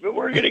Marsh, but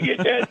we're going to get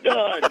that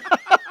done.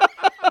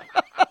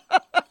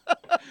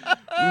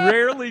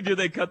 Rarely do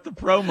they cut the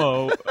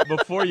promo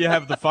before you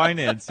have the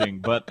financing,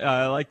 but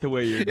I like the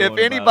way you're going. If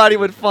anybody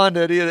would fund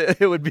it,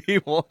 it would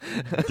be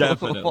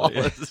definitely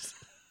Wallace.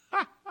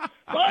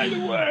 By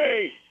the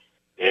way,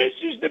 this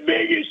is the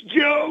biggest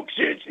joke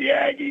since the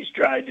Aggies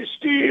tried to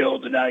steal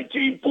the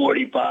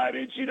 1945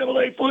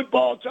 NCAA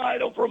football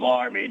title from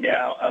Army.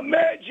 Now,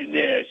 imagine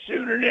this,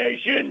 Sooner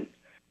Nation.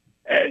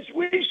 As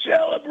we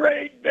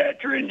celebrate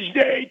Veterans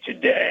Day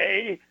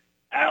today,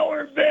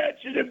 our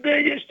vets are the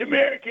biggest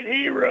American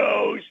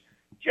heroes.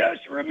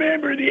 Just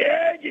remember the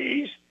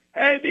Aggies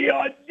had the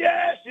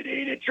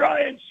audacity to try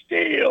and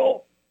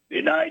steal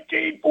the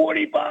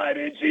 1945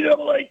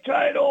 NCAA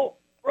title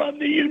from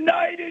the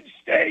United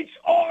States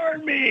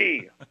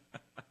Army.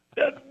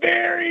 The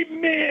very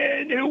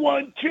men who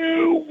won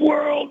 2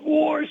 world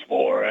wars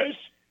for us,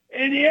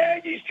 and the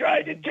Aggies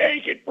tried to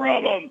take it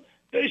from them.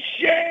 The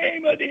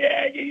shame of the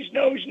Aggies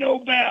knows no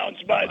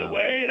bounds, by the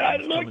way. And I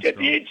looked at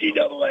the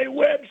NCAA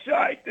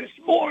website this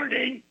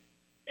morning,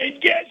 and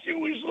guess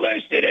who was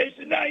listed as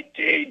the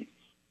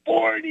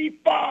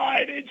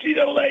 1945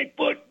 NCAA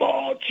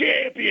football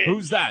champion?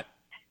 Who's that?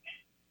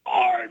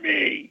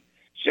 Army.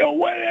 So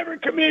whatever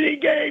committee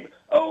gave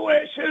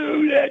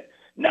OSU that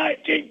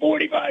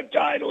 1945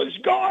 title is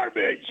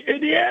garbage,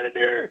 and the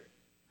editor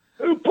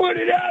who put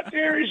it out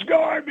there is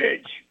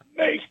garbage.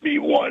 Makes me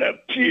want to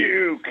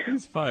puke.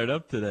 He's fired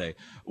up today.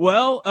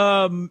 Well,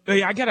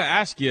 I got to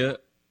ask you,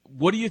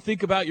 what do you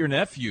think about your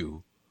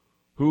nephew,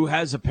 who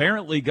has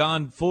apparently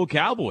gone full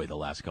cowboy the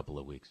last couple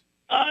of weeks?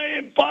 I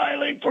am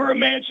filing for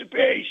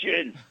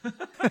emancipation.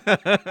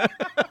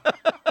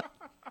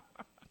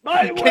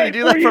 By the way, can you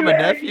do that from a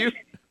nephew?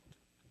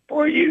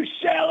 For you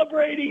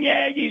celebrating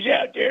Aggies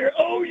out there,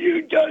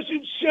 OU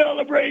doesn't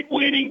celebrate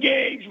winning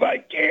games by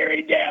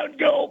tearing down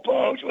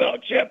goalposts, well,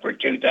 except for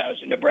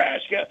 2000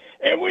 Nebraska,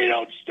 and we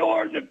don't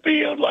storm the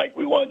field like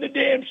we won the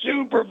damn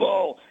Super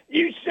Bowl.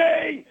 You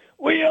say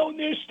we own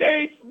this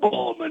state,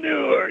 bull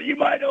manure. You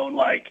might own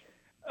like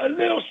a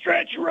little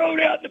stretch of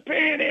road out in the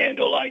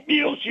Panhandle like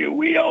Muleshoe.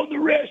 We own the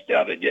rest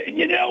of it. And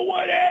you know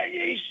what,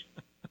 Aggies?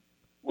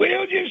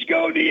 We'll just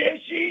go to the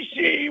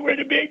SEC where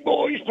the big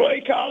boys play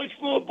college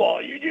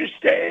football. You just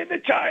stay in the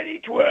tiny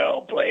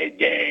 12 playing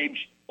games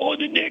on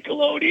the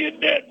Nickelodeon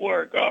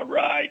network, all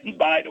right? And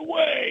by the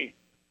way,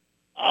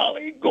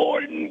 Ollie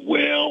Gordon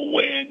will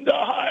win the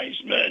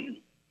Heisman.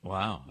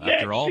 Wow,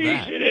 after all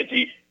that.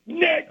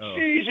 Next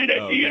season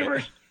at the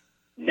University.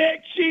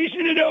 Next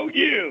season at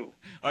OU.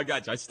 I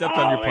got you. I stepped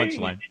on your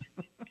punchline.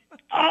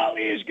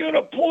 Ollie is going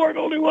to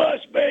portal to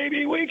us,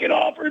 baby. We can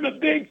offer him a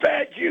big,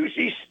 fat,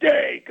 juicy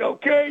steak,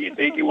 okay? You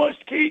think he wants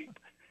to keep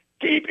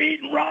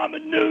eating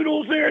ramen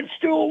noodles there in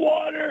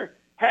Stillwater?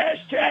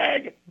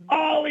 Hashtag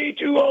Ollie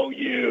to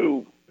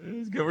OU.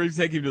 We're going to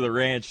take him to the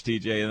ranch,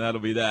 TJ, and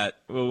that'll be that.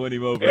 We'll win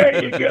him over.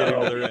 There you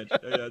go.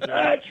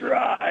 That's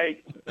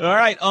right. All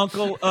right,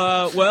 Uncle.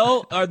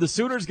 Well, are the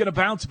Sooners going to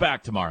bounce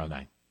back tomorrow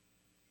night?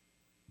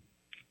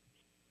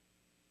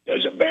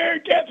 Does a bear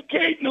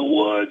defecate in the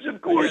woods?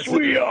 Of course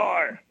we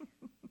are.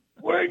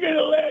 We're going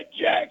to let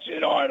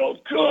Jackson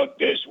Arnold cook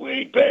this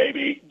week,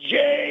 baby.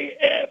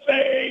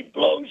 JFA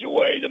blows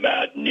away the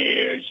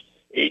Mountaineers.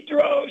 He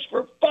throws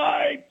for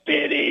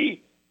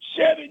 550,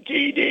 7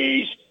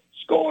 TDs,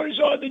 scores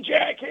on the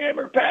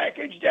jackhammer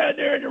package down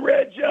there in the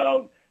red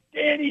zone.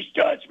 Danny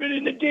Stutzman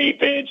in the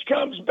defense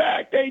comes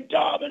back. They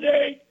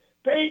dominate.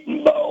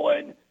 Peyton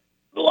Bowen,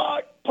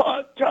 block,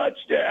 punt,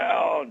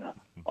 touchdown.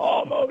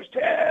 Almost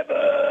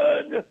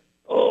heaven.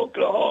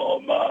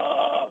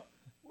 Oklahoma.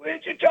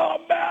 Wichita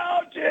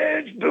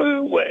Mountains,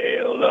 Blue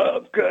Whale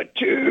of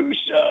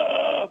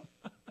Catoosa.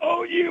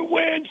 OU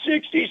win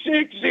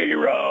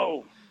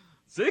 66-0.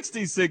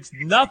 66-0,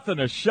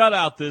 a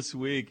shutout this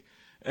week,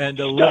 and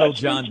a little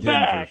John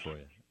Denver for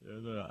you.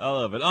 I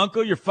love it.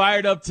 Uncle, you're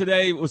fired up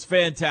today. It was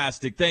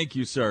fantastic. Thank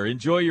you, sir.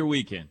 Enjoy your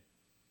weekend.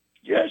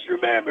 Just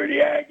remember, the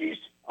Aggies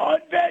on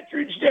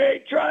Veterans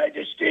Day tried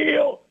to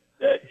steal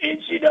the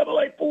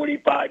NCAA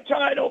 45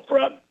 title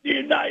from the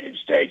United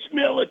States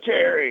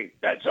military.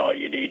 That's all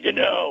you need to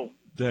know.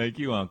 Thank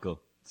you,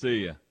 Uncle.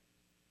 See ya.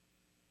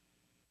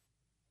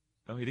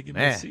 Oh, he didn't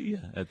get to see ya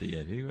at the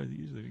end. He was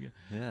usually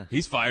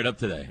He's fired up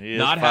today. He is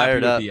Not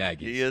fired happy up. with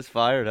the Aggies. He is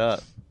fired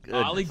up.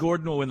 Goodness. Ollie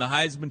Gordon will win the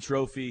Heisman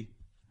Trophy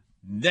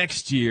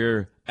next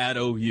year at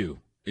OU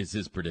is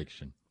his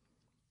prediction.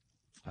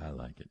 I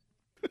like it.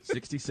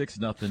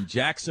 66-0.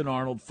 Jackson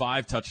Arnold,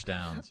 5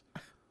 touchdowns.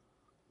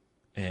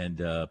 And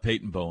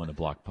Peyton Bowen, a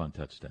block punt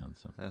touchdown.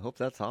 So I hope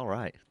that's all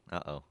right.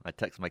 Uh-oh. I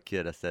texted my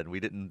kid. I said, we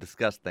didn't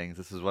discuss things.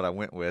 This is what I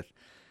went with.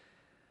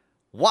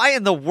 Why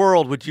in the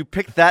world would you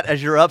pick that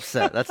as your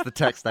upset? That's the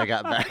text I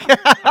got back.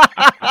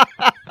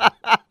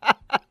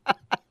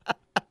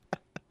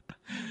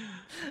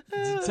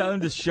 Tell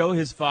him to show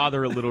his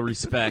father a little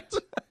respect.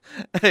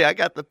 Hey, I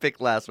got the pick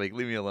last week.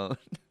 Leave me alone.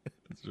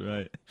 That's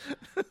right.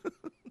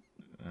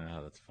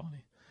 Oh, that's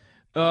funny.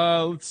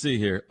 Let's see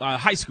here.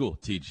 High school,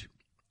 Teach.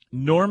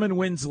 Norman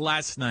wins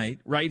last night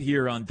right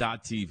here on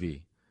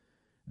 .TV.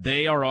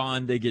 They are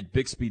on. They get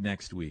Bixby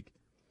next week.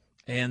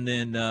 And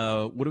then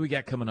what do we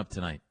got coming up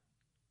tonight?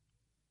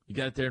 You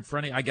got it there in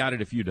front of you? I got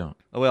it if you don't.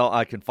 Well,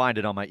 I can find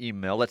it on my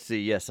email. Let's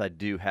see. Yes, I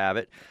do have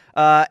it.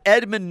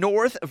 Edmond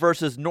North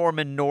versus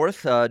Norman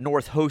North.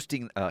 North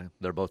hosting.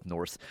 They're both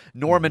North.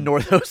 Norman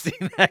North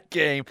hosting that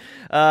game.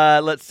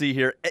 Let's see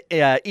here.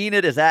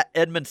 Enid is at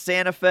Edmond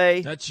Santa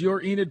Fe. That's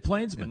your Enid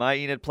Plainsman. My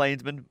Enid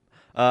Plainsman.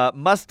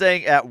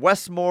 Mustang at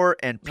Westmore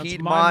and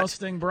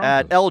Piedmont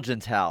at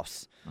Elgin's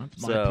house.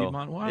 That's my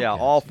Piedmont Wildcats. Yeah,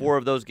 all 4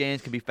 of those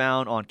games can be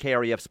found on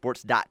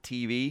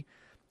KREFsports.tv.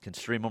 Can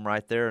stream them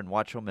right there and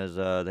watch them as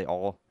they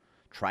all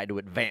try to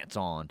advance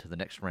on to the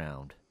next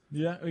round.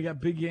 Yeah, we got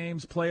big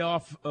games,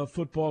 playoff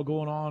football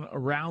going on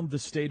around the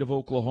state of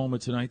Oklahoma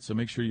tonight, so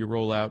make sure you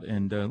roll out.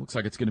 And it looks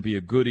like it's going to be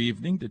a good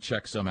evening to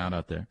check some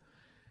out there.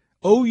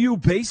 OU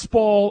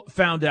baseball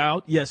found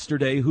out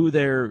yesterday who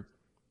their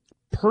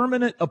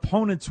permanent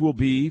opponents will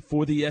be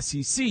for the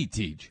SEC,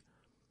 Teach.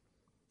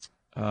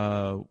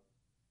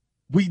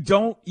 We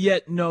don't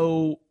yet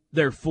know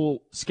their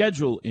full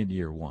schedule in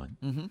year one.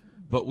 Mm-hmm.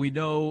 But we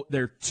know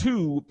their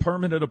 2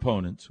 permanent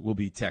opponents will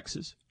be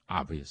Texas,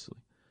 obviously,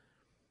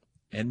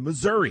 and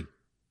Missouri.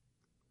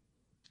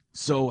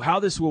 So how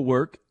this will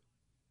work,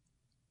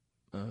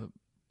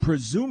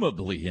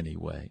 presumably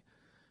anyway,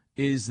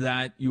 is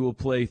that you will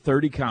play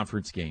 30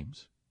 conference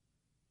games,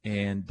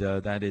 and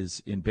that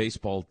is in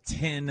baseball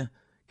 10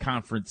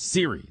 conference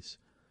series.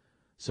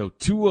 So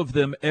 2 of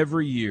them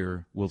every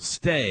year will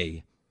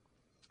stay,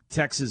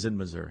 Texas and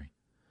Missouri.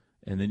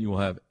 And then you will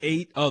have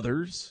 8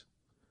 others,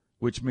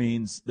 which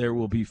means there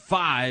will be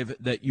 5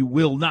 that you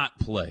will not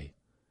play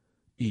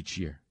each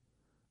year.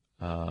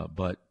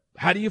 But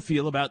how do you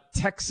feel about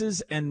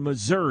Texas and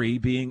Missouri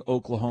being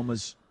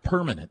Oklahoma's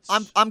permanents?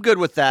 I'm good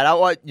with that.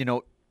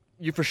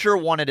 You for sure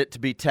wanted it to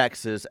be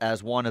Texas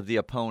as one of the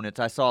opponents.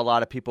 I saw a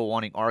lot of people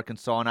wanting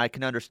Arkansas, and I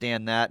can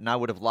understand that, and I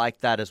would have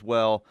liked that as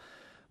well.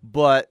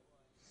 But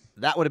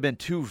that would have been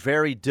 2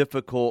 very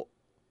difficult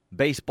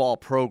baseball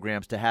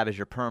programs to have as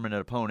your permanent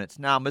opponents.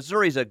 Now,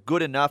 Missouri's a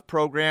good enough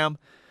program,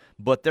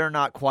 but they're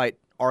not quite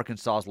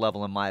Arkansas's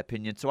level, in my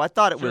opinion. So I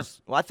thought it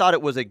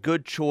was a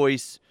good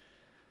choice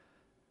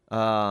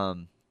to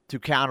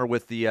counter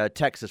with the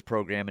Texas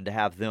program and to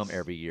have them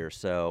every year.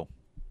 So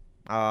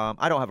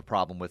I don't have a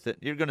problem with it.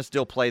 You're going to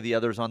still play the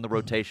others on the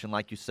rotation,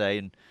 like you say,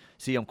 and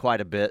see them quite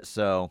a bit.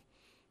 So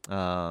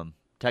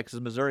Texas,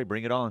 Missouri,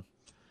 bring it on.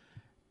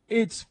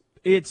 It's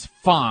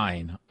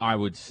fine, I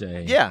would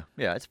say. Yeah,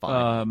 it's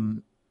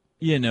fine.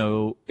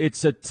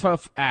 It's a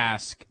tough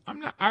ask.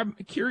 I'm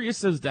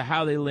curious as to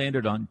how they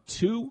landed on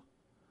 2,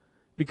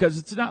 because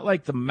it's not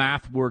like the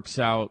math works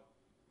out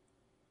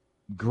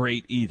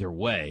great either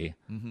way.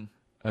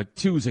 Mm-hmm.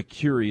 2 is a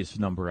curious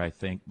number, I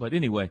think. But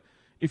anyway,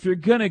 if you're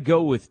going to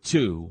go with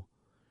 2,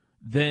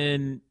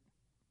 then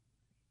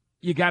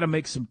you got to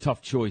make some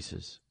tough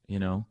choices,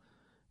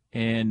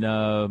 And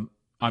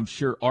I'm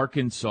sure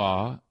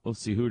Arkansas, let's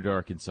see, who did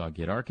Arkansas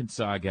get?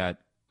 Arkansas got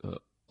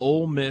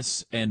Ole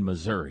Miss and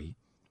Missouri.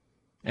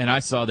 And I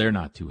saw they're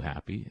not too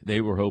happy.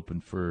 They were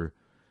hoping for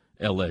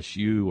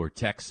LSU or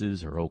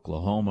Texas or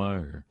Oklahoma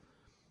or,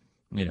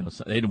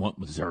 so they didn't want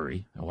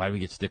Missouri. Why do we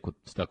get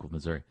stuck with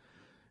Missouri?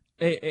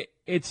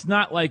 It's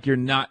not like you're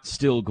not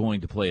still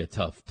going to play a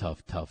tough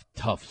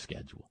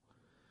schedule.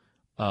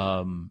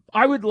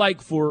 I would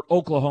like for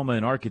Oklahoma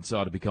and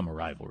Arkansas to become a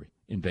rivalry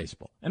in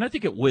baseball, and I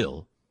think it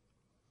will.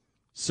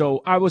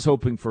 So I was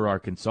hoping for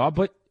Arkansas,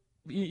 but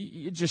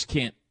you just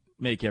can't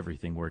make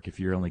everything work if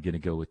you're only going to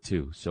go with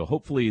 2. So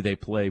hopefully they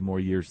play more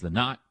years than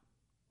not.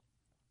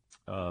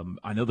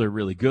 I know they're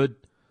really good,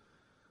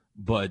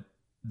 but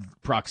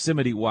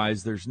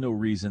proximity-wise, there's no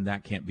reason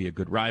that can't be a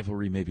good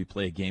rivalry. Maybe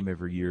play a game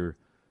every year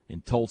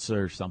in Tulsa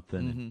or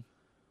something.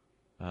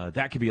 Mm-hmm.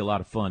 That could be a lot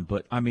of fun.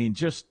 But, I mean,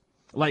 just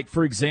like,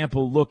 for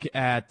example, look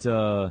at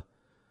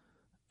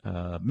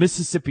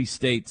Mississippi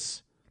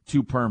State's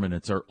 2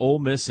 permanents are Ole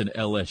Miss and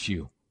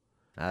LSU.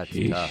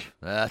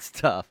 That's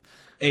tough.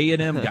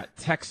 A&M got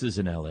Texas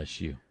and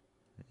LSU.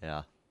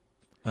 Yeah.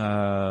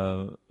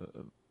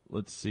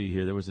 Let's see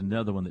here. There was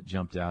another one that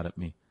jumped out at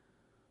me.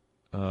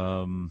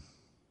 I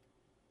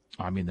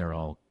mean, they're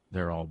all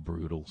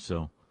brutal.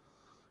 So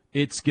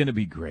it's going to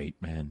be great,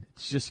 man.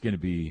 It's just going to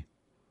be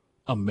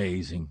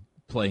amazing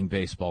playing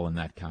baseball in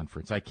that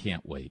conference. I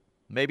can't wait.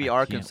 Maybe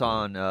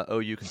Arkansas and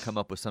OU can come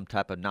up with some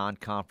type of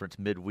non-conference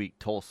midweek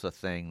Tulsa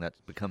thing that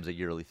becomes a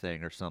yearly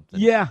thing or something.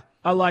 Yeah,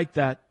 I like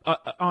that.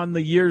 On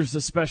the years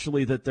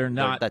especially that they're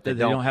not, that they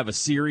don't have a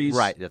series.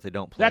 Right, that they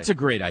don't play. That's a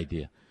great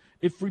idea.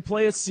 If we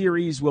play a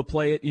series, we'll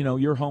play it,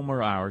 your home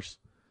or ours.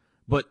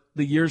 But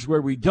the years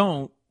where we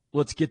don't,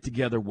 let's get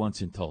together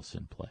once in Tulsa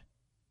and play.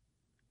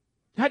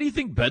 How do you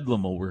think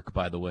Bedlam will work,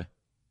 by the way?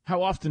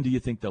 How often do you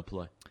think they'll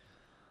play?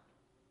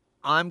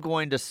 I'm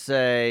going to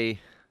say...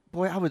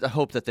 Boy, I would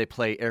hope that they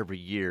play every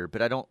year,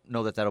 but I don't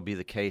know that that'll be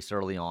the case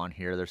early on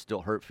here. There's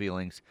still hurt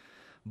feelings.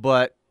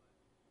 But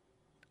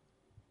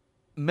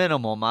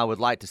minimum, I would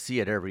like to see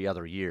it every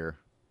other year.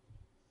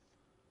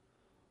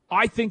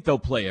 I think they'll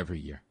play every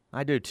year.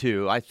 I do,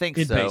 too. I think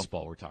so. In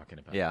baseball, we're talking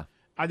about. Yeah.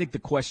 I think the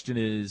question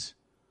is,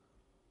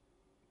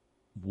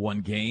 one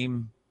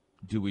game?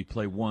 Do we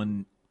play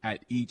one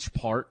at each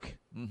park?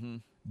 Mm-hmm.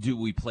 Do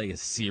we play a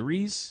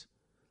series?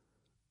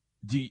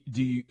 Do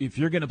you, if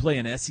you're going to play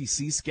an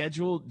SEC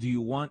schedule, do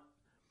you want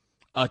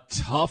a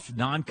tough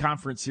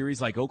non-conference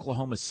series like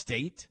Oklahoma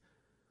State?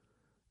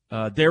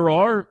 There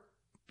are,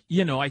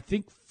 I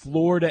think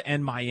Florida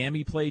and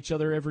Miami play each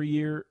other every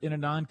year in a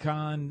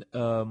non-con.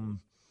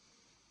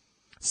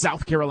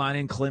 South Carolina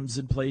and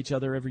Clemson play each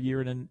other every year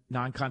in a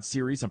non-con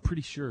series, I'm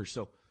pretty sure.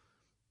 So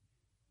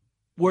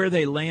where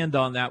they land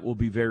on that will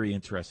be very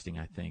interesting,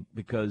 I think,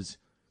 because,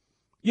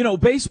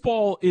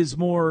 baseball is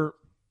more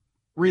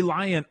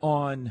reliant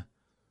on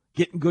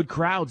getting good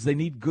crowds. They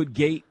need good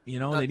gate,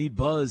 they need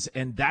buzz,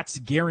 and that's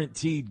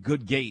guaranteed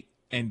good gate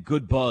and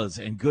good buzz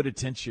and good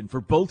attention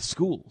for both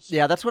schools.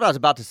 Yeah, that's what I was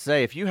about to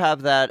say. If you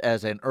have that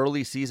as an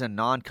early season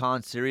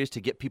non-con series to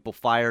get people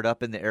fired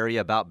up in the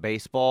area about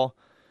baseball,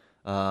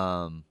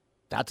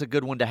 that's a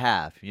good one to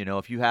have.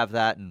 If you have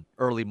that in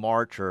early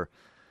March or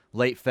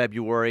late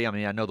February, I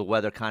mean, I know the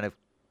weather kind of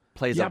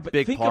plays a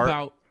big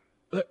part.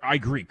 I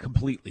agree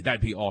completely.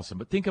 That'd be awesome.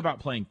 But think about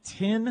playing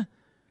 10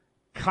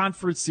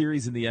 conference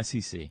series in the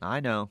SEC.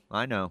 I know.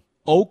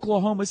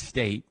 Oklahoma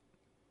State,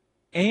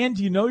 and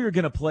you're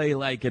going to play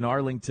like in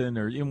Arlington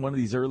or in one of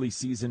these early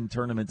season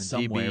tournaments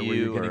somewhere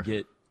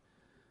DBU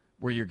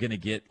where you're going to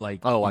get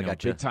like I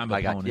got big time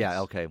opponents.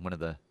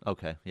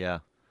 Okay, yeah.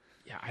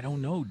 Yeah, I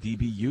don't know.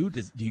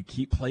 DBU, do you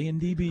keep playing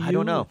DBU? I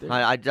don't know.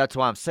 That's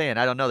why I'm saying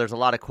I don't know. There's a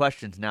lot of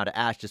questions now to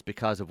ask just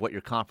because of what your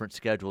conference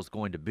schedule is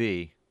going to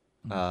be.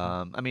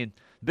 Mm-hmm. I mean,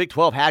 Big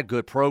 12 had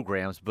good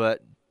programs,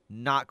 but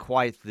not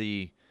quite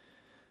the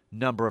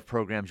number of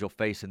programs you'll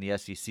face in the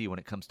SEC when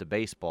it comes to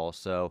baseball.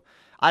 So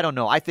I don't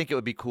know. I think it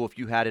would be cool if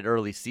you had it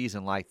early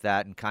season like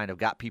that and kind of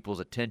got people's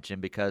attention,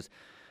 because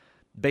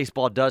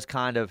baseball does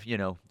kind of,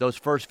 those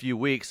first few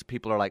weeks,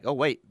 people are like, oh,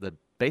 wait, the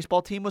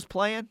baseball team was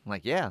playing? I'm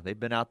like, yeah, they've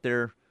been out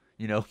there,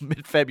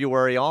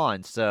 mid-February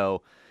on.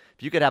 So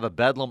if you could have a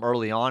bedlam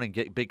early on and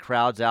get big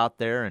crowds out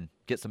there and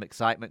get some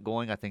excitement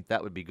going, I think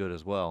that would be good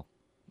as well.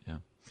 Yeah.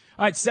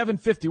 All right,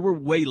 7:50. We're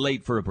way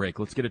late for a break.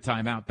 Let's get a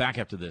timeout. Back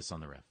after this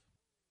on the Ref.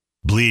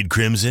 Bleed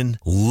Crimson?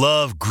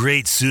 Love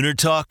great Sooner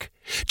talk?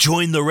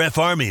 Join the Ref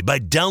Army by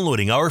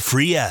downloading our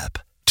free app.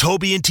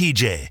 Toby and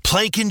TJ,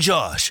 Plank and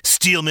Josh,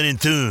 Steelman and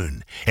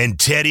Thune, and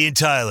Teddy and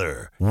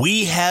Tyler.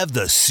 We have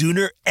the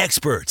Sooner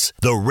experts.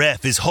 The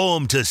Ref is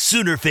home to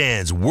Sooner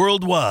fans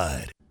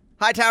worldwide.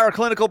 Hightower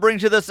Clinical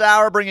brings you this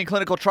hour, bringing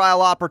clinical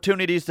trial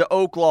opportunities to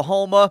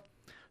Oklahoma.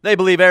 They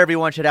believe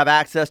everyone should have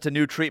access to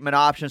new treatment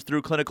options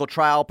through clinical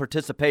trial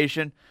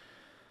participation.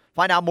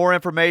 Find out more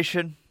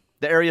information,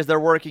 the areas they're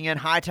working in,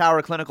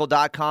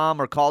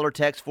 hightowerclinical.com, or call or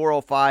text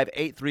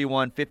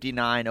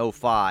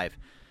 405-831-5905.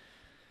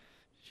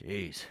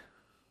 Jeez.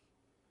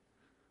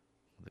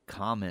 The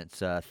comments.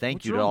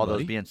 Thank you to all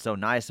those being so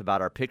nice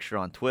about our picture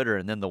on Twitter.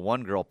 And then the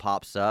one girl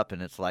pops up,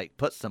 and it's like,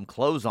 put some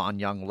clothes on,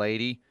 young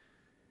lady.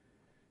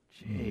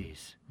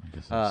 Jeez. I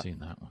guess I've seen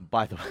that one.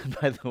 By the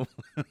way,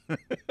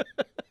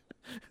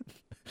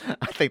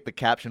 I think the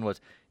caption was,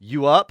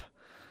 "You up?"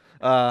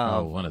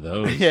 One of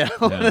those. Yeah,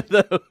 one of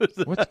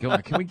those. What's going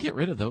on? Can we get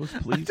rid of those,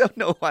 please? I don't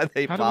know why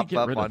they pop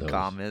up on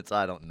comments.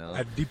 I don't know.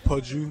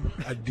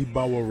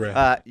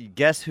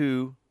 Guess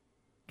who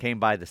came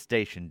by the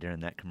station during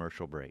that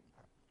commercial break?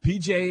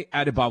 PJ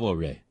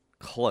Adebawore.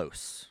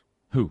 Close.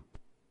 Who?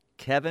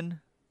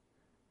 Kevin,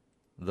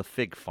 the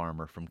fig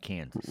farmer from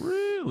Kansas.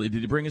 Really?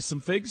 Did he bring us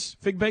some figs?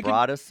 Fig bacon?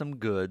 Brought us some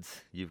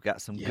goods. You've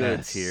got some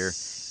goods here,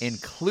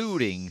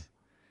 including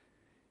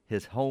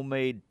his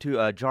homemade,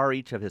 a jar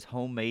each of his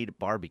homemade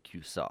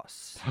barbecue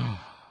sauce.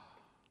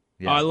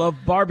 Yeah. I love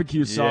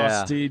barbecue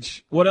sauce,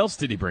 Teach. What else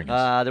did he bring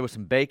us? There was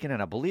some bacon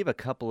and I believe a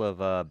couple of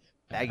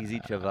baggies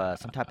each of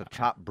some type of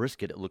chopped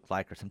brisket, it looked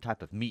like, or some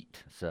type of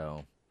meat.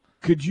 So,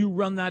 could you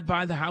run that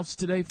by the house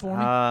today for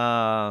me?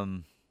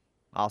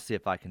 I'll see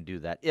if I can do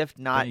that. If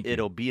not,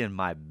 it'll be in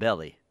my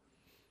belly.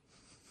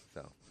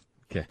 So,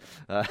 okay.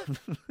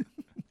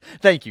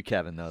 Thank you,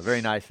 Kevin, though.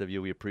 Very nice of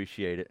you. We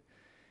appreciate it.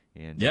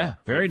 And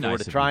very nice.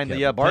 Forward to trying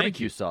the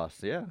barbecue sauce.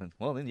 Yeah,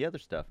 well, and the other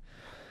stuff.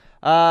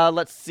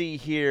 Let's see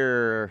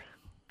here.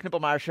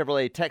 Knippelmeyer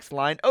Chevrolet text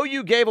line.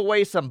 OU gave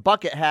away some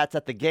bucket hats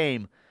at the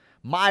game.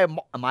 My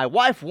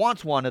wife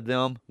wants one of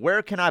them.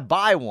 Where can I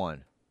buy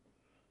one?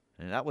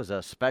 And that was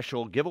a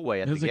special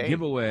giveaway at the game. It was a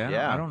giveaway.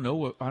 I don't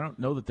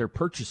know that they're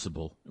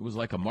purchasable. It was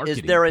like a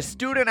marketing. Is there a thing.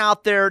 student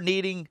out there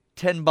needing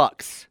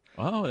 $10?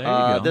 Oh, there you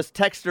go. This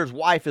texter's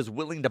wife is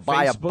willing to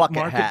buy a bucket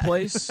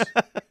Marketplace?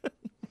 hat.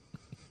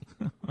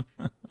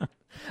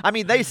 I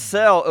mean, they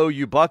sell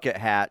OU bucket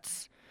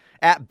hats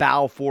at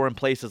Balfour and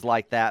places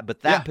like that,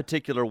 but that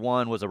particular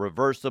one was a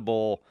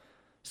reversible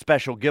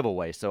special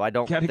giveaway, so I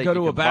don't think you can buy it. Got to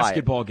go to a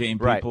basketball game,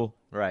 people.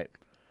 Right.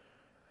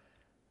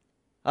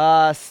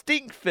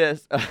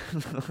 Stinkfist.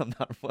 I'm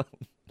not.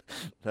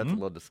 That's a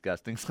little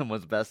disgusting.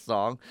 Someone's best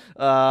song.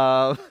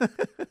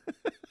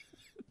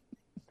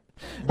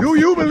 Do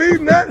you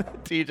believe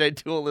that? TJ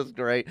Tool is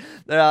great.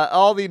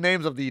 All the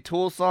names of the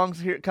Tool songs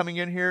here coming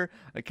in here,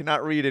 I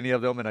cannot read any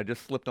of them, and I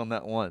just slipped on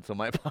that one, so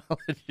my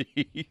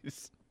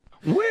apologies.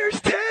 Where's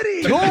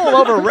Teddy? Tool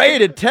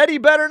overrated. Teddy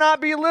better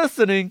not be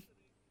listening.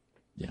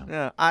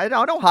 Yeah. I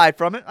don't hide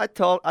from it. I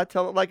tell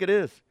it like it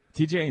is.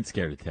 TJ ain't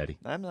scared of Teddy.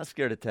 I'm not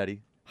scared of Teddy.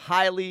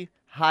 Highly,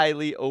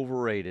 highly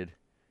overrated.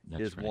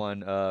 That's is right.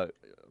 one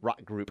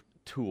rock group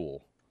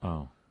Tool.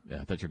 Oh,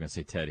 yeah. I thought you were going to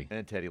say Teddy.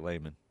 And Teddy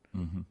Lehman.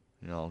 Mm-hmm.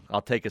 You know,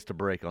 I'll take us to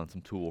break on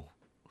some Tool.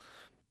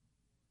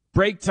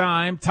 Break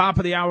time, top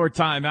of the hour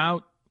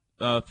timeout.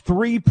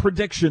 3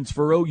 predictions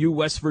for OU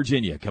West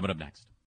Virginia coming up next.